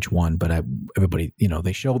don't say which one, but everybody,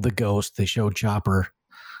 they showed the ghost, they showed Chopper,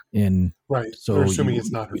 in right. So they're assuming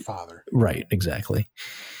it's not her father, right? Exactly.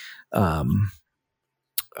 I'm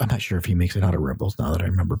not sure if he makes it out of Rebels now that I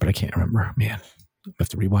remember, but I can't remember. Man, I have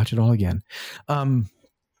to rewatch it all again.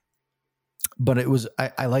 But it was,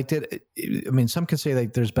 I liked it. I mean, some could say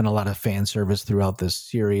that there's been a lot of fan service throughout this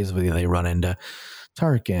series. They run into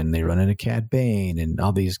Tarkin, they run into Cad Bane, and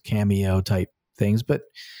all these cameo type things. But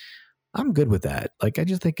I'm good with that. Like, I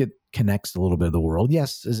just think it connects a little bit of the world.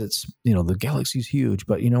 Yes, it's the galaxy's huge,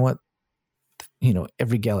 but you know what?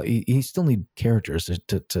 Every galaxy, you still need characters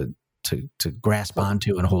to grasp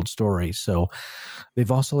onto and hold stories. So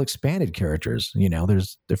they've also expanded characters.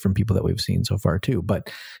 There's different people that we've seen so far too. But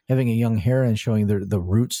having a young Hera and showing the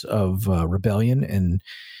roots of rebellion and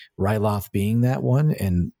Ryloth being that one,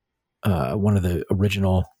 and one of the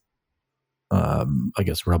original, I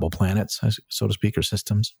guess, rebel planets, so to speak, or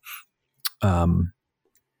systems. I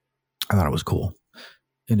thought it was cool.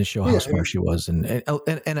 And to show how smart she was, and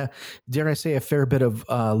dare I say, a fair bit of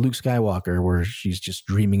Luke Skywalker, where she's just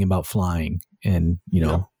dreaming about flying, and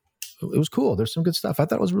it was cool. There's some good stuff. I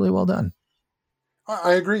thought it was really well done.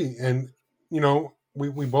 I agree, and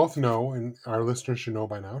we both know, and our listeners should know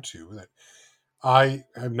by now too, that I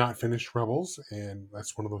have not finished Rebels, and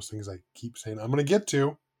that's one of those things I keep saying I'm going to get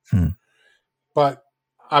to. But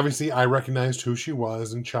obviously, I recognized who she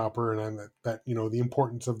was and Chopper, and that the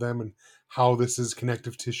importance of them and how this is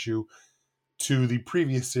connective tissue to the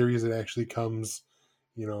previous series that actually comes,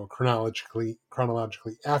 chronologically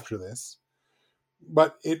after this.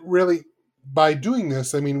 But it really, by doing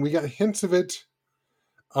this, I mean, we got hints of it.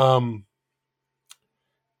 We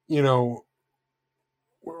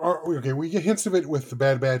get hints of it with the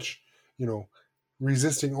Bad Batch,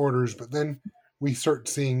 resisting orders, but then we start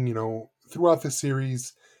seeing, throughout the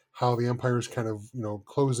series, how the Empire is kind of,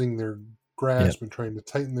 closing their grasp and trying to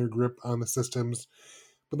tighten their grip on the systems.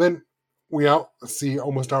 But then we see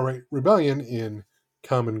almost outright rebellion in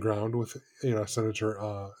Common Ground with,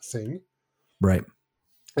 Senator Singh. Right.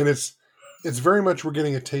 And it's very much, we're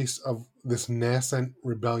getting a taste of this nascent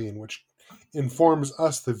rebellion, which informs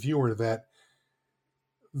us, the viewer, that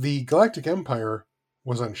the Galactic Empire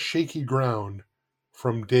was on shaky ground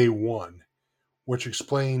from day one, which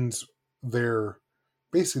explains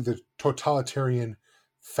basically the totalitarian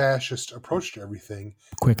fascist approach to everything.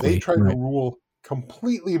 Quickly, they try to rule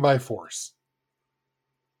completely by force.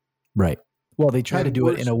 Right. Well, they try to do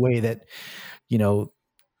it in a way that,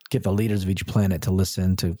 get the leaders of each planet to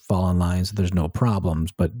listen, to fall in line, so there's no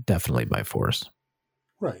problems, but definitely by force.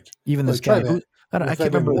 Right. Even this guy, I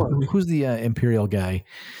can't remember who's the Imperial guy.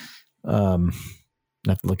 I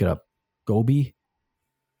have to look it up. Gobi?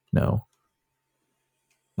 No,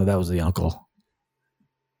 that was the uncle.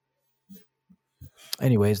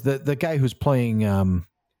 Anyways, the guy who's playing,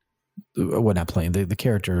 not playing, the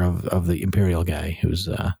character of the Imperial guy, who's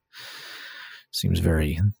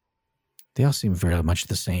they all seem very much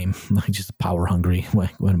the same, like just power hungry,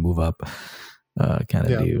 want to move up kind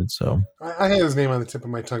of dude. So I had his name on the tip of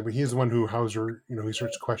my tongue, but he's the one who Hauser, he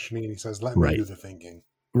starts questioning and he says, "Let me do the thinking."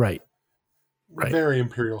 Right. very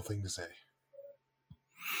Imperial thing to say.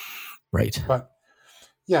 Right. But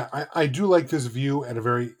yeah, I do like this view at a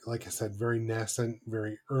very, like I said, very nascent,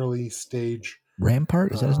 very early stage.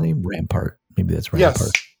 Rampart? Is that his name? Rampart. Maybe that's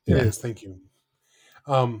Rampart. Yes, it is. Thank you.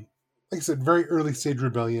 Like I said, very early stage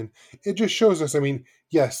rebellion. It just shows us, I mean,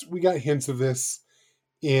 yes, we got hints of this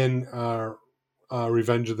in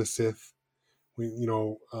Revenge of the Sith. Bail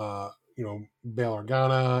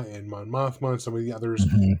Organa and Mon Mothma and some of the others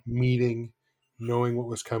meeting, knowing what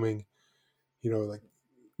was coming. Like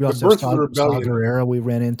we also have Saw Gerrera we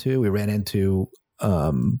ran into.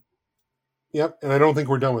 Yep, and I don't think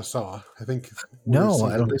we're done with Saw. I think I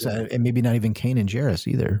don't think so. And maybe not even Kanan Jarrus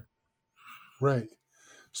either. Right.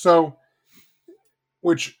 So,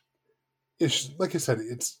 which is, like I said,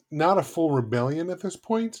 it's not a full rebellion at this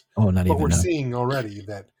point. Oh, not even. But we're seeing already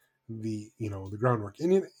that the groundwork,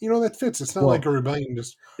 and that fits. It's not like a rebellion,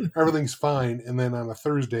 just everything's fine, and then on a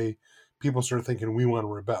Thursday, people start thinking we want to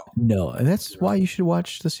rebel. No, and that's why you should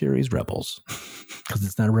watch the series Rebels, because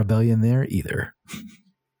it's not a rebellion there either.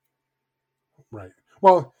 Right.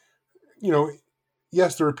 Well,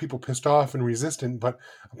 yes, there are people pissed off and resistant, but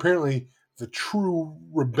apparently the true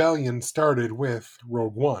rebellion started with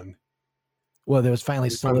Rogue One. Well, it was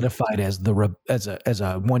finally solidified as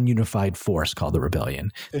a one unified force called the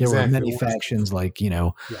Rebellion. Exactly. There were many factions, like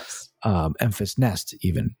Enfys Nest,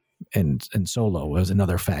 even and Solo was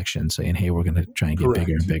another faction saying, "Hey, we're going to try and get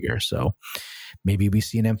bigger and bigger." So maybe we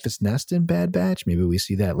see an Enfys Nest in Bad Batch. Maybe we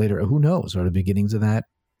see that later. Who knows? Or the beginnings of that.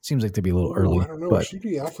 Seems like to be a little early. I don't know. But she'd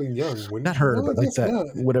be awfully young. Not her, but like that. Not.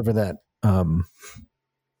 Whatever that.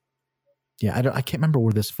 Yeah, I can't remember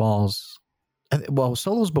where this falls. Well,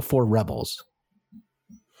 Solo's before Rebels.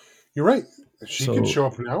 You're right. She could show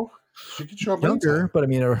up now. She could show up younger, anytime. But I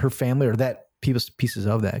mean, or her family, or that pieces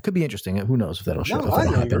of that. It could be interesting. Who knows if that'll show up?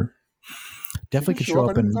 Happen. Definitely could show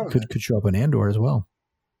up and could show up in Andor as well.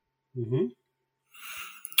 Mm-hmm.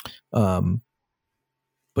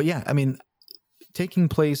 But yeah, I mean, taking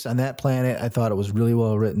place on that planet, I thought it was really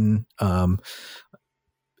well written.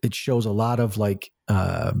 It shows a lot of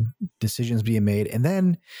decisions being made, and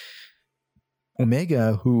then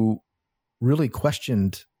Omega, who really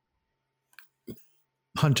questioned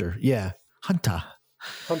Hunter.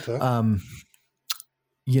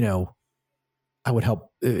 I would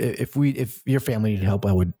help if your family needed help.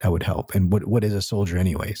 I would help. And what is a soldier,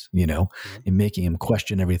 anyways? In making him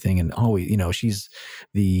question everything, and always, she's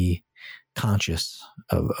the conscious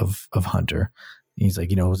of Hunter. And he's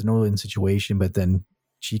like, it was an no-win situation, but then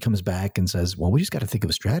she comes back and says, well, we just got to think of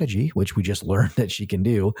a strategy, which we just learned that she can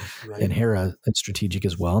do. Right. And Hera, it's strategic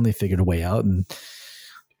as well. And they figured a way out and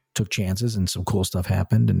took chances, and some cool stuff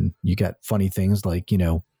happened. And you got funny things like,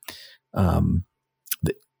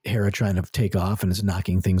 Hera trying to take off and is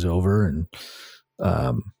knocking things over. And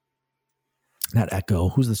not Echo.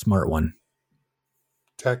 Who's the smart one?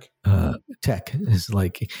 Tech. Tech is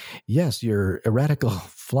like, yes, your erratical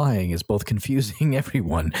flying is both confusing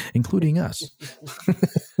everyone, including us.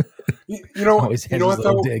 Always what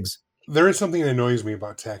though? Digs. There is something that annoys me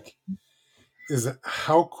about Tech, is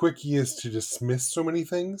how quick he is to dismiss so many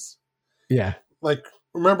things. Yeah. Like,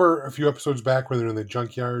 remember a few episodes back where they're in the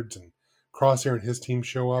junkyards and Crosshair and his team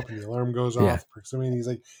show up and the alarm goes off. And he's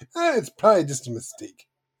like, it's probably just a mistake.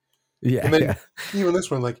 Yeah. And then even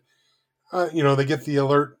this one, like, they get the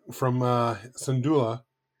alert from Syndulla,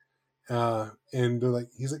 and they're like,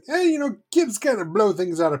 he's like, hey, kids kind of blow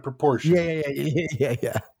things out of proportion.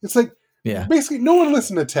 Yeah. It's like, basically, no one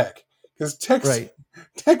listened to Tech, because Tech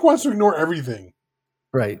wants to ignore everything.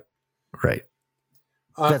 Right.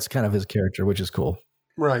 That's kind of his character, which is cool.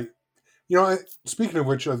 Right. Speaking of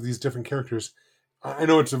which, of these different characters, I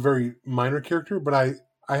know it's a very minor character, but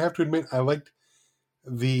I have to admit, I liked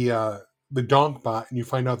the Donk bot, and you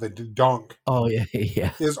find out that the Donk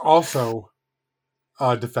is also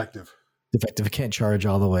defective. Defective, can't charge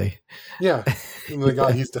all the way. Yeah.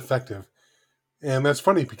 And he's defective. And that's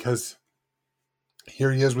funny because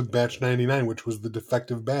here he is with batch 99, which was the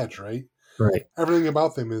defective batch, right? Right. Everything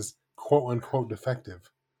about them is quote unquote defective.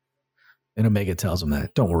 And Omega tells him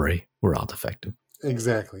that, don't worry, we're all defective.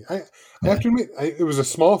 Exactly. I have to admit, it was a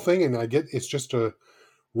small thing, and I get it's just a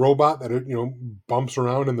robot that bumps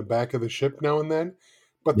around in the back of the ship now and then,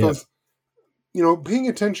 but those paying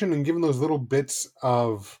attention and giving those little bits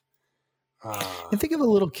of and think of a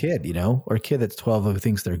little kid, or a kid that's 12 who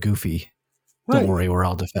thinks they're goofy. Don't worry, we're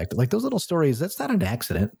all defective. Like those little stories, that's not an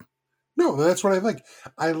accident. No, that's what I like.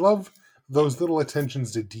 I love those little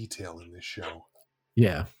attentions to detail in this show.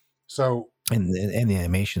 Yeah. So and the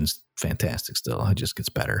animation's fantastic still. It just gets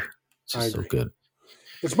better. It's just so good.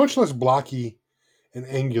 It's much less blocky and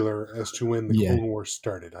angular as to when the Clone Wars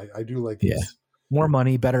started. I do like this. More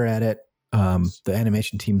money, better at it. Yes. The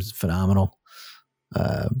animation team's phenomenal.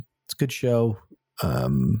 It's a good show.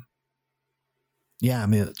 Yeah, I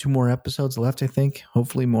mean, 2 more episodes left, I think.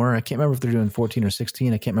 Hopefully more. I can't remember if they're doing 14 or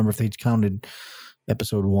 16. I can't remember if they counted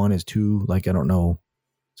episode 1 as 2. Like, I don't know.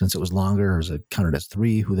 Since it was longer, or is it counted as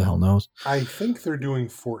 3? Who the hell knows? I think they're doing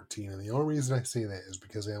 14. And the only reason I say that is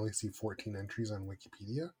because I only see 14 entries on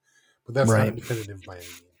Wikipedia. But that's not definitive by any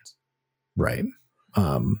means. Right.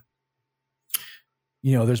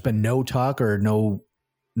 There's been no talk or no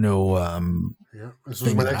this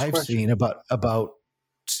thing that I've seen about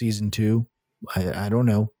season 2. I don't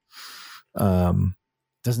know.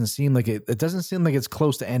 Doesn't seem like it doesn't seem like it's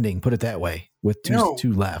close to ending, put it that way, with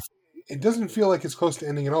two left. It doesn't feel like it's close to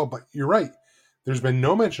ending at all, but you're right. There's been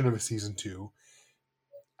no mention of a season 2.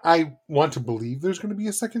 I want to believe there's going to be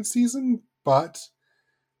a second season, but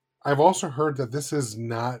I've also heard that this is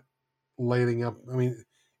not lighting up. I mean,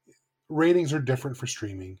 ratings are different for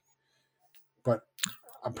streaming, but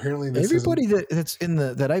apparently everybody that's in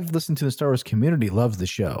that I've listened to the Star Wars community loves the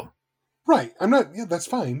show. Right. That's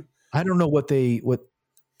fine. I don't know what.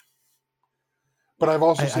 But I've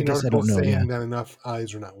also seen articles saying that enough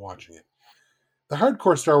eyes are not watching it. The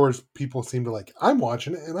hardcore Star Wars people seem to like, I'm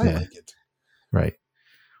watching it and I like it. Right.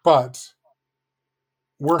 But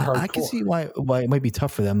we're hardcore. I can see why it might be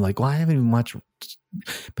tough for them. Like, well, I haven't even watched.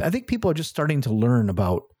 But I think people are just starting to learn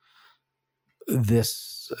about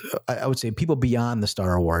this. I would say people beyond the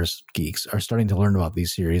Star Wars geeks are starting to learn about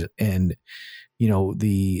these series. And,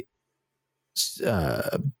 the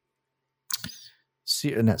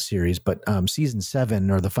not series, but season 7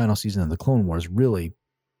 or the final season of the Clone Wars really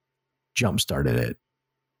jump started it.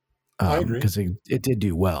 I agree, because it did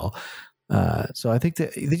do well. So I think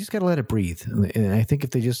that they just got to let it breathe. And I think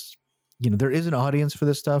if they just, there is an audience for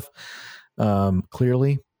this stuff.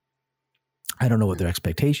 Clearly, I don't know what their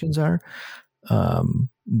expectations are,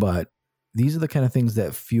 but these are the kind of things that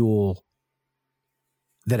have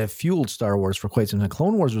fueled Star Wars for quite some time.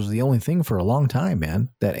 Clone Wars was the only thing for a long time, man.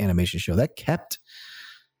 That animation show that kept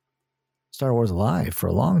Star Wars alive for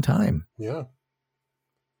a long time. Yeah.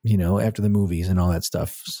 After the movies and all that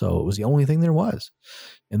stuff. So it was the only thing there was.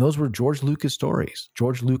 And those were George Lucas stories,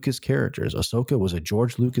 George Lucas characters. Ahsoka was a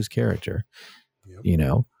George Lucas character,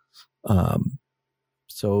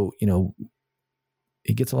 So,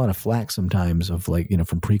 he gets a lot of flack sometimes of from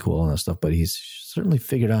prequel and that stuff, but he's certainly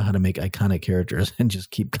figured out how to make iconic characters and just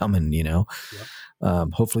keep coming, Yep.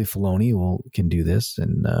 Hopefully Filoni can do this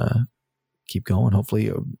and keep going.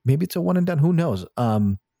 Hopefully maybe it's a one and done. Who knows?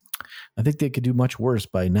 I think they could do much worse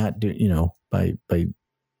by not by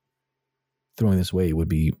throwing this away would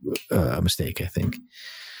be a mistake, I think.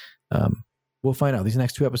 We'll find out. These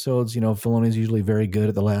next 2 episodes, Filoni is usually very good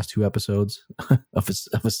at the last 2 episodes of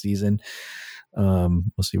a season. We'll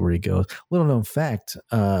see where he goes. Little known fact,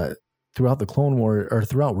 throughout the Clone War or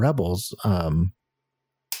throughout Rebels,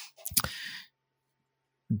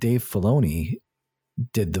 Dave Filoni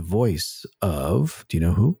did the voice of, do you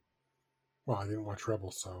know who? Well, I didn't watch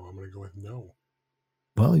Rebels, so I'm going to go with no.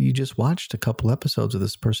 Well, you just watched a couple episodes of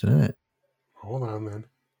this person in it. Hold on, then.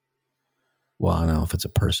 Well, I don't know if it's a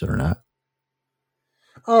person or not.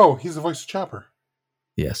 Oh, he's the voice of Chopper.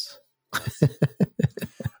 Yes.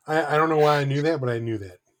 I don't know why I knew that, but I knew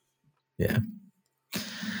that. Yeah.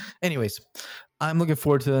 Anyways, I'm looking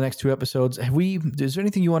forward to the next 2 episodes. Is there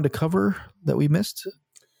anything you wanted to cover that we missed?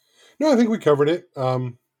 No, I think we covered it.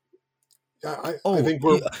 I think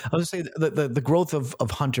we're. I was going to say the growth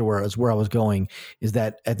of Hunter, where I was going, is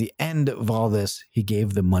that at the end of all this, he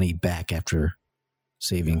gave the money back after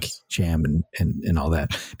saving Cham and all that,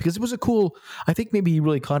 because it was a cool. I think maybe he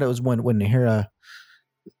really caught it was when Hera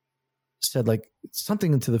said like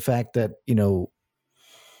something to the fact that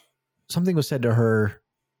something was said to her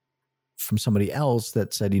from somebody else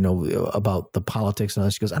that said about the politics and all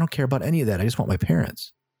that. She goes, I don't care about any of that. I just want my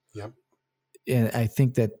parents. Yep. And I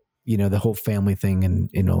think that the whole family thing, and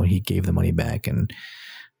he gave the money back, and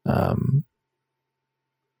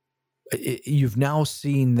you've now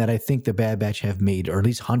seen that I think the Bad Batch have made, or at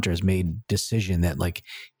least Hunter has made decision that like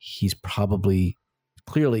he's probably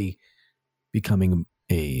clearly becoming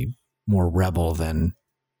a more rebel than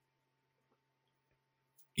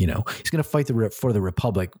he's going to fight for the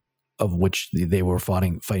Republic, of which they were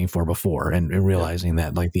fighting for before, and realizing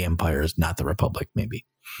that like the Empire is not the Republic, maybe.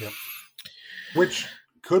 Yep. Which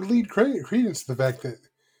could lead credence to the fact that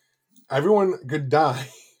everyone could die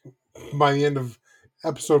by the end of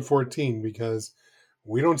episode 14, because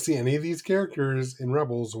we don't see any of these characters in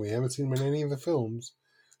Rebels. We haven't seen them in any of the films,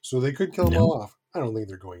 so they could kill them all off. I don't think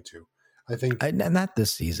they're going to. I think not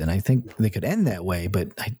this season. I think they could end that way,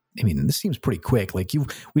 but I mean, this seems pretty quick. Like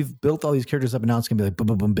we've built all these characters up, and now it's gonna be like boom,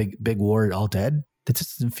 boom, boom, big war, all dead. That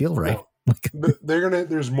just doesn't feel right. No.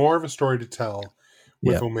 There's more of a story to tell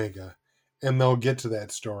with Omega, and they'll get to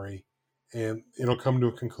that story, and it'll come to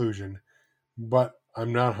a conclusion. But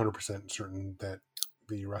I'm not 100% certain that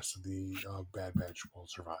the rest of the Bad Batch will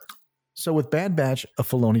survive. So with Bad Batch, a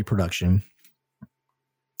Filoni production,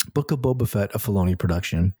 Book of Boba Fett, a Filoni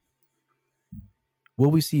production.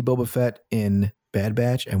 Will we see Boba Fett in Bad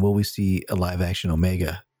Batch, and will we see a live action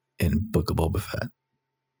Omega in Book of Boba Fett?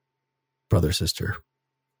 Brother, sister.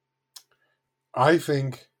 I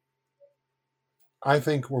think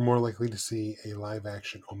we're more likely to see a live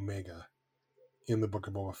action Omega in the Book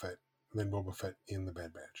of Boba Fett than Boba Fett in the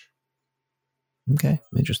Bad Batch. Okay,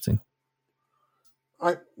 interesting.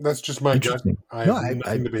 That's just my gut. I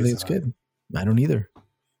think it's good. I don't either.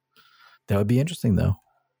 That would be interesting, though.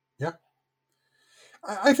 Yeah.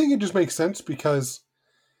 I think it just makes sense because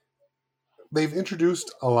they've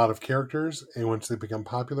introduced a lot of characters, and once they become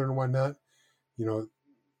popular and whatnot,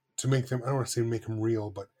 to make them, I don't want to say make them real,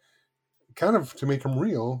 but kind of to make them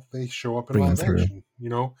real, they show up in live action.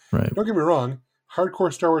 Right. Don't get me wrong,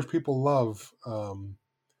 hardcore Star Wars people love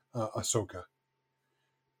Ahsoka,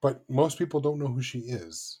 but most people don't know who she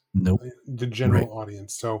is. Nope. The general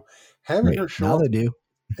audience. So having her show up, they do.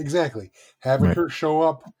 Exactly. Having her show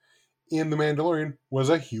up in The Mandalorian was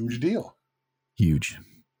a huge deal. Huge.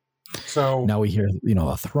 So now we hear,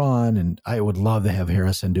 a Thrawn, and I would love to have Hera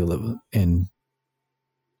Syndulla in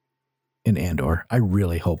Andor. I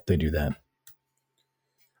really hope they do that.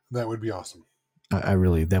 That would be awesome.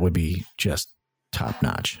 That would be just top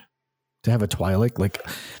notch to have a Twi'lek,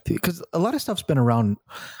 because a lot of stuff's been around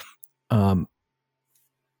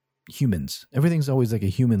humans. Everything's always like a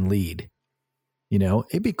human lead.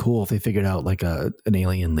 It'd be cool if they figured out like an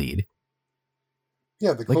alien lead.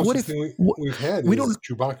 Yeah, the closest thing we've had is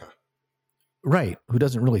Chewbacca. Right, who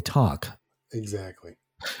doesn't really talk. Exactly.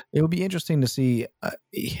 It would be interesting to see, I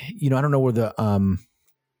don't know where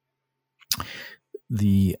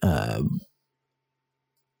the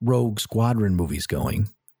Rogue Squadron movie's going.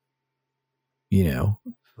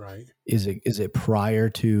 Right. Is it prior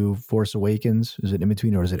to Force Awakens? Is it in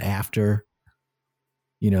between, or is it after?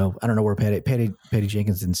 I don't know where Patty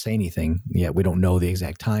Jenkins didn't say anything yet. We don't know the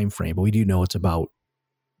exact time frame, but we do know it's about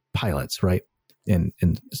pilots, right? And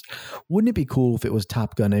wouldn't it be cool if it was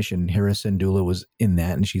Top Gun-ish and Hera Syndulla was in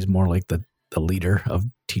that, and she's more like the leader of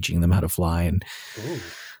teaching them how to fly, and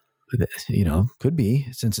could be,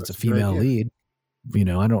 since it's a female lead.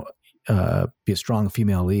 I don't be a strong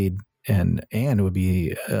female lead, and it would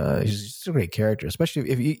be she's a great character, especially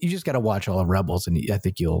if you just got to watch all of Rebels, and I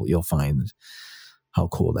think you'll find how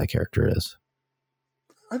cool that character is.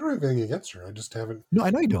 I don't have anything against her. I just haven't. No, I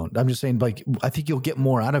know you don't. I'm just saying, I think you'll get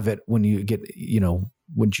more out of it when you get,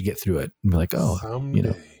 once you get through it, and be like, oh,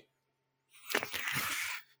 someday.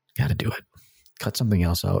 Got to do it. Cut something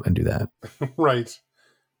else out and do that. Right.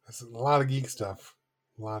 That's a lot of geek stuff.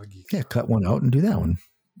 Yeah, cut one out and do that one.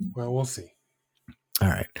 Well, we'll see. All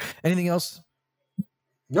right. Anything else?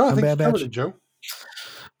 No, I think you covered it, Joe.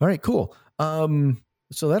 All right, cool.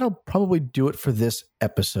 So that'll probably do it for this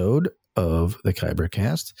episode of the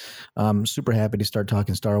Kybercast. I'm super happy to start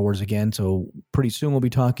talking Star Wars again. So pretty soon we'll be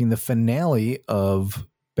talking the finale of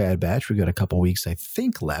Bad Batch. We've got a couple weeks, I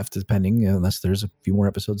think, left, depending, unless there's a few more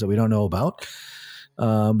episodes that we don't know about.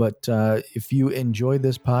 But if you enjoyed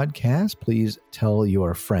this podcast, please tell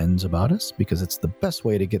your friends about us, because it's the best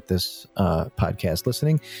way to get this podcast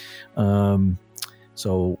listening.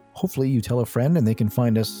 So hopefully you tell a friend and they can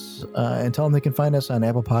find us, and tell them they can find us on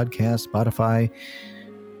Apple Podcasts, Spotify,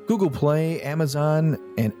 Google Play, Amazon,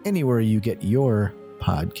 and anywhere you get your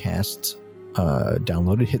podcasts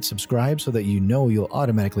downloaded. Hit subscribe so that you'll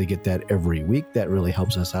automatically get that every week. That really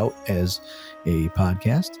helps us out as a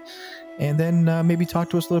podcast. And then maybe talk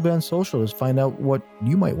to us a little bit on social to find out what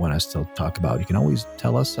you might want us to talk about. You can always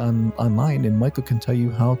tell us online, and Michael can tell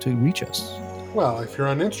you how to reach us. Well, if you're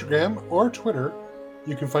on Instagram or Twitter,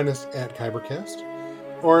 you can find us at Kybercast.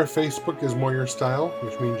 Or if Facebook is more your style,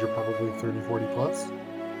 which means you're probably 30, 40 plus.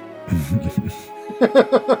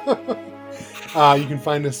 You can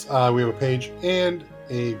find us. We have a page and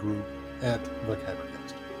a group at the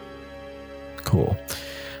Kybercast. Cool.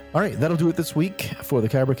 All right, that'll do it this week for the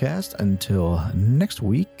Kybercast. Until next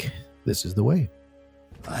week, this is the way.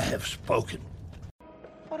 I have spoken.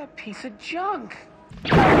 What a piece of junk.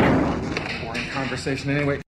 Boring conversation anyway.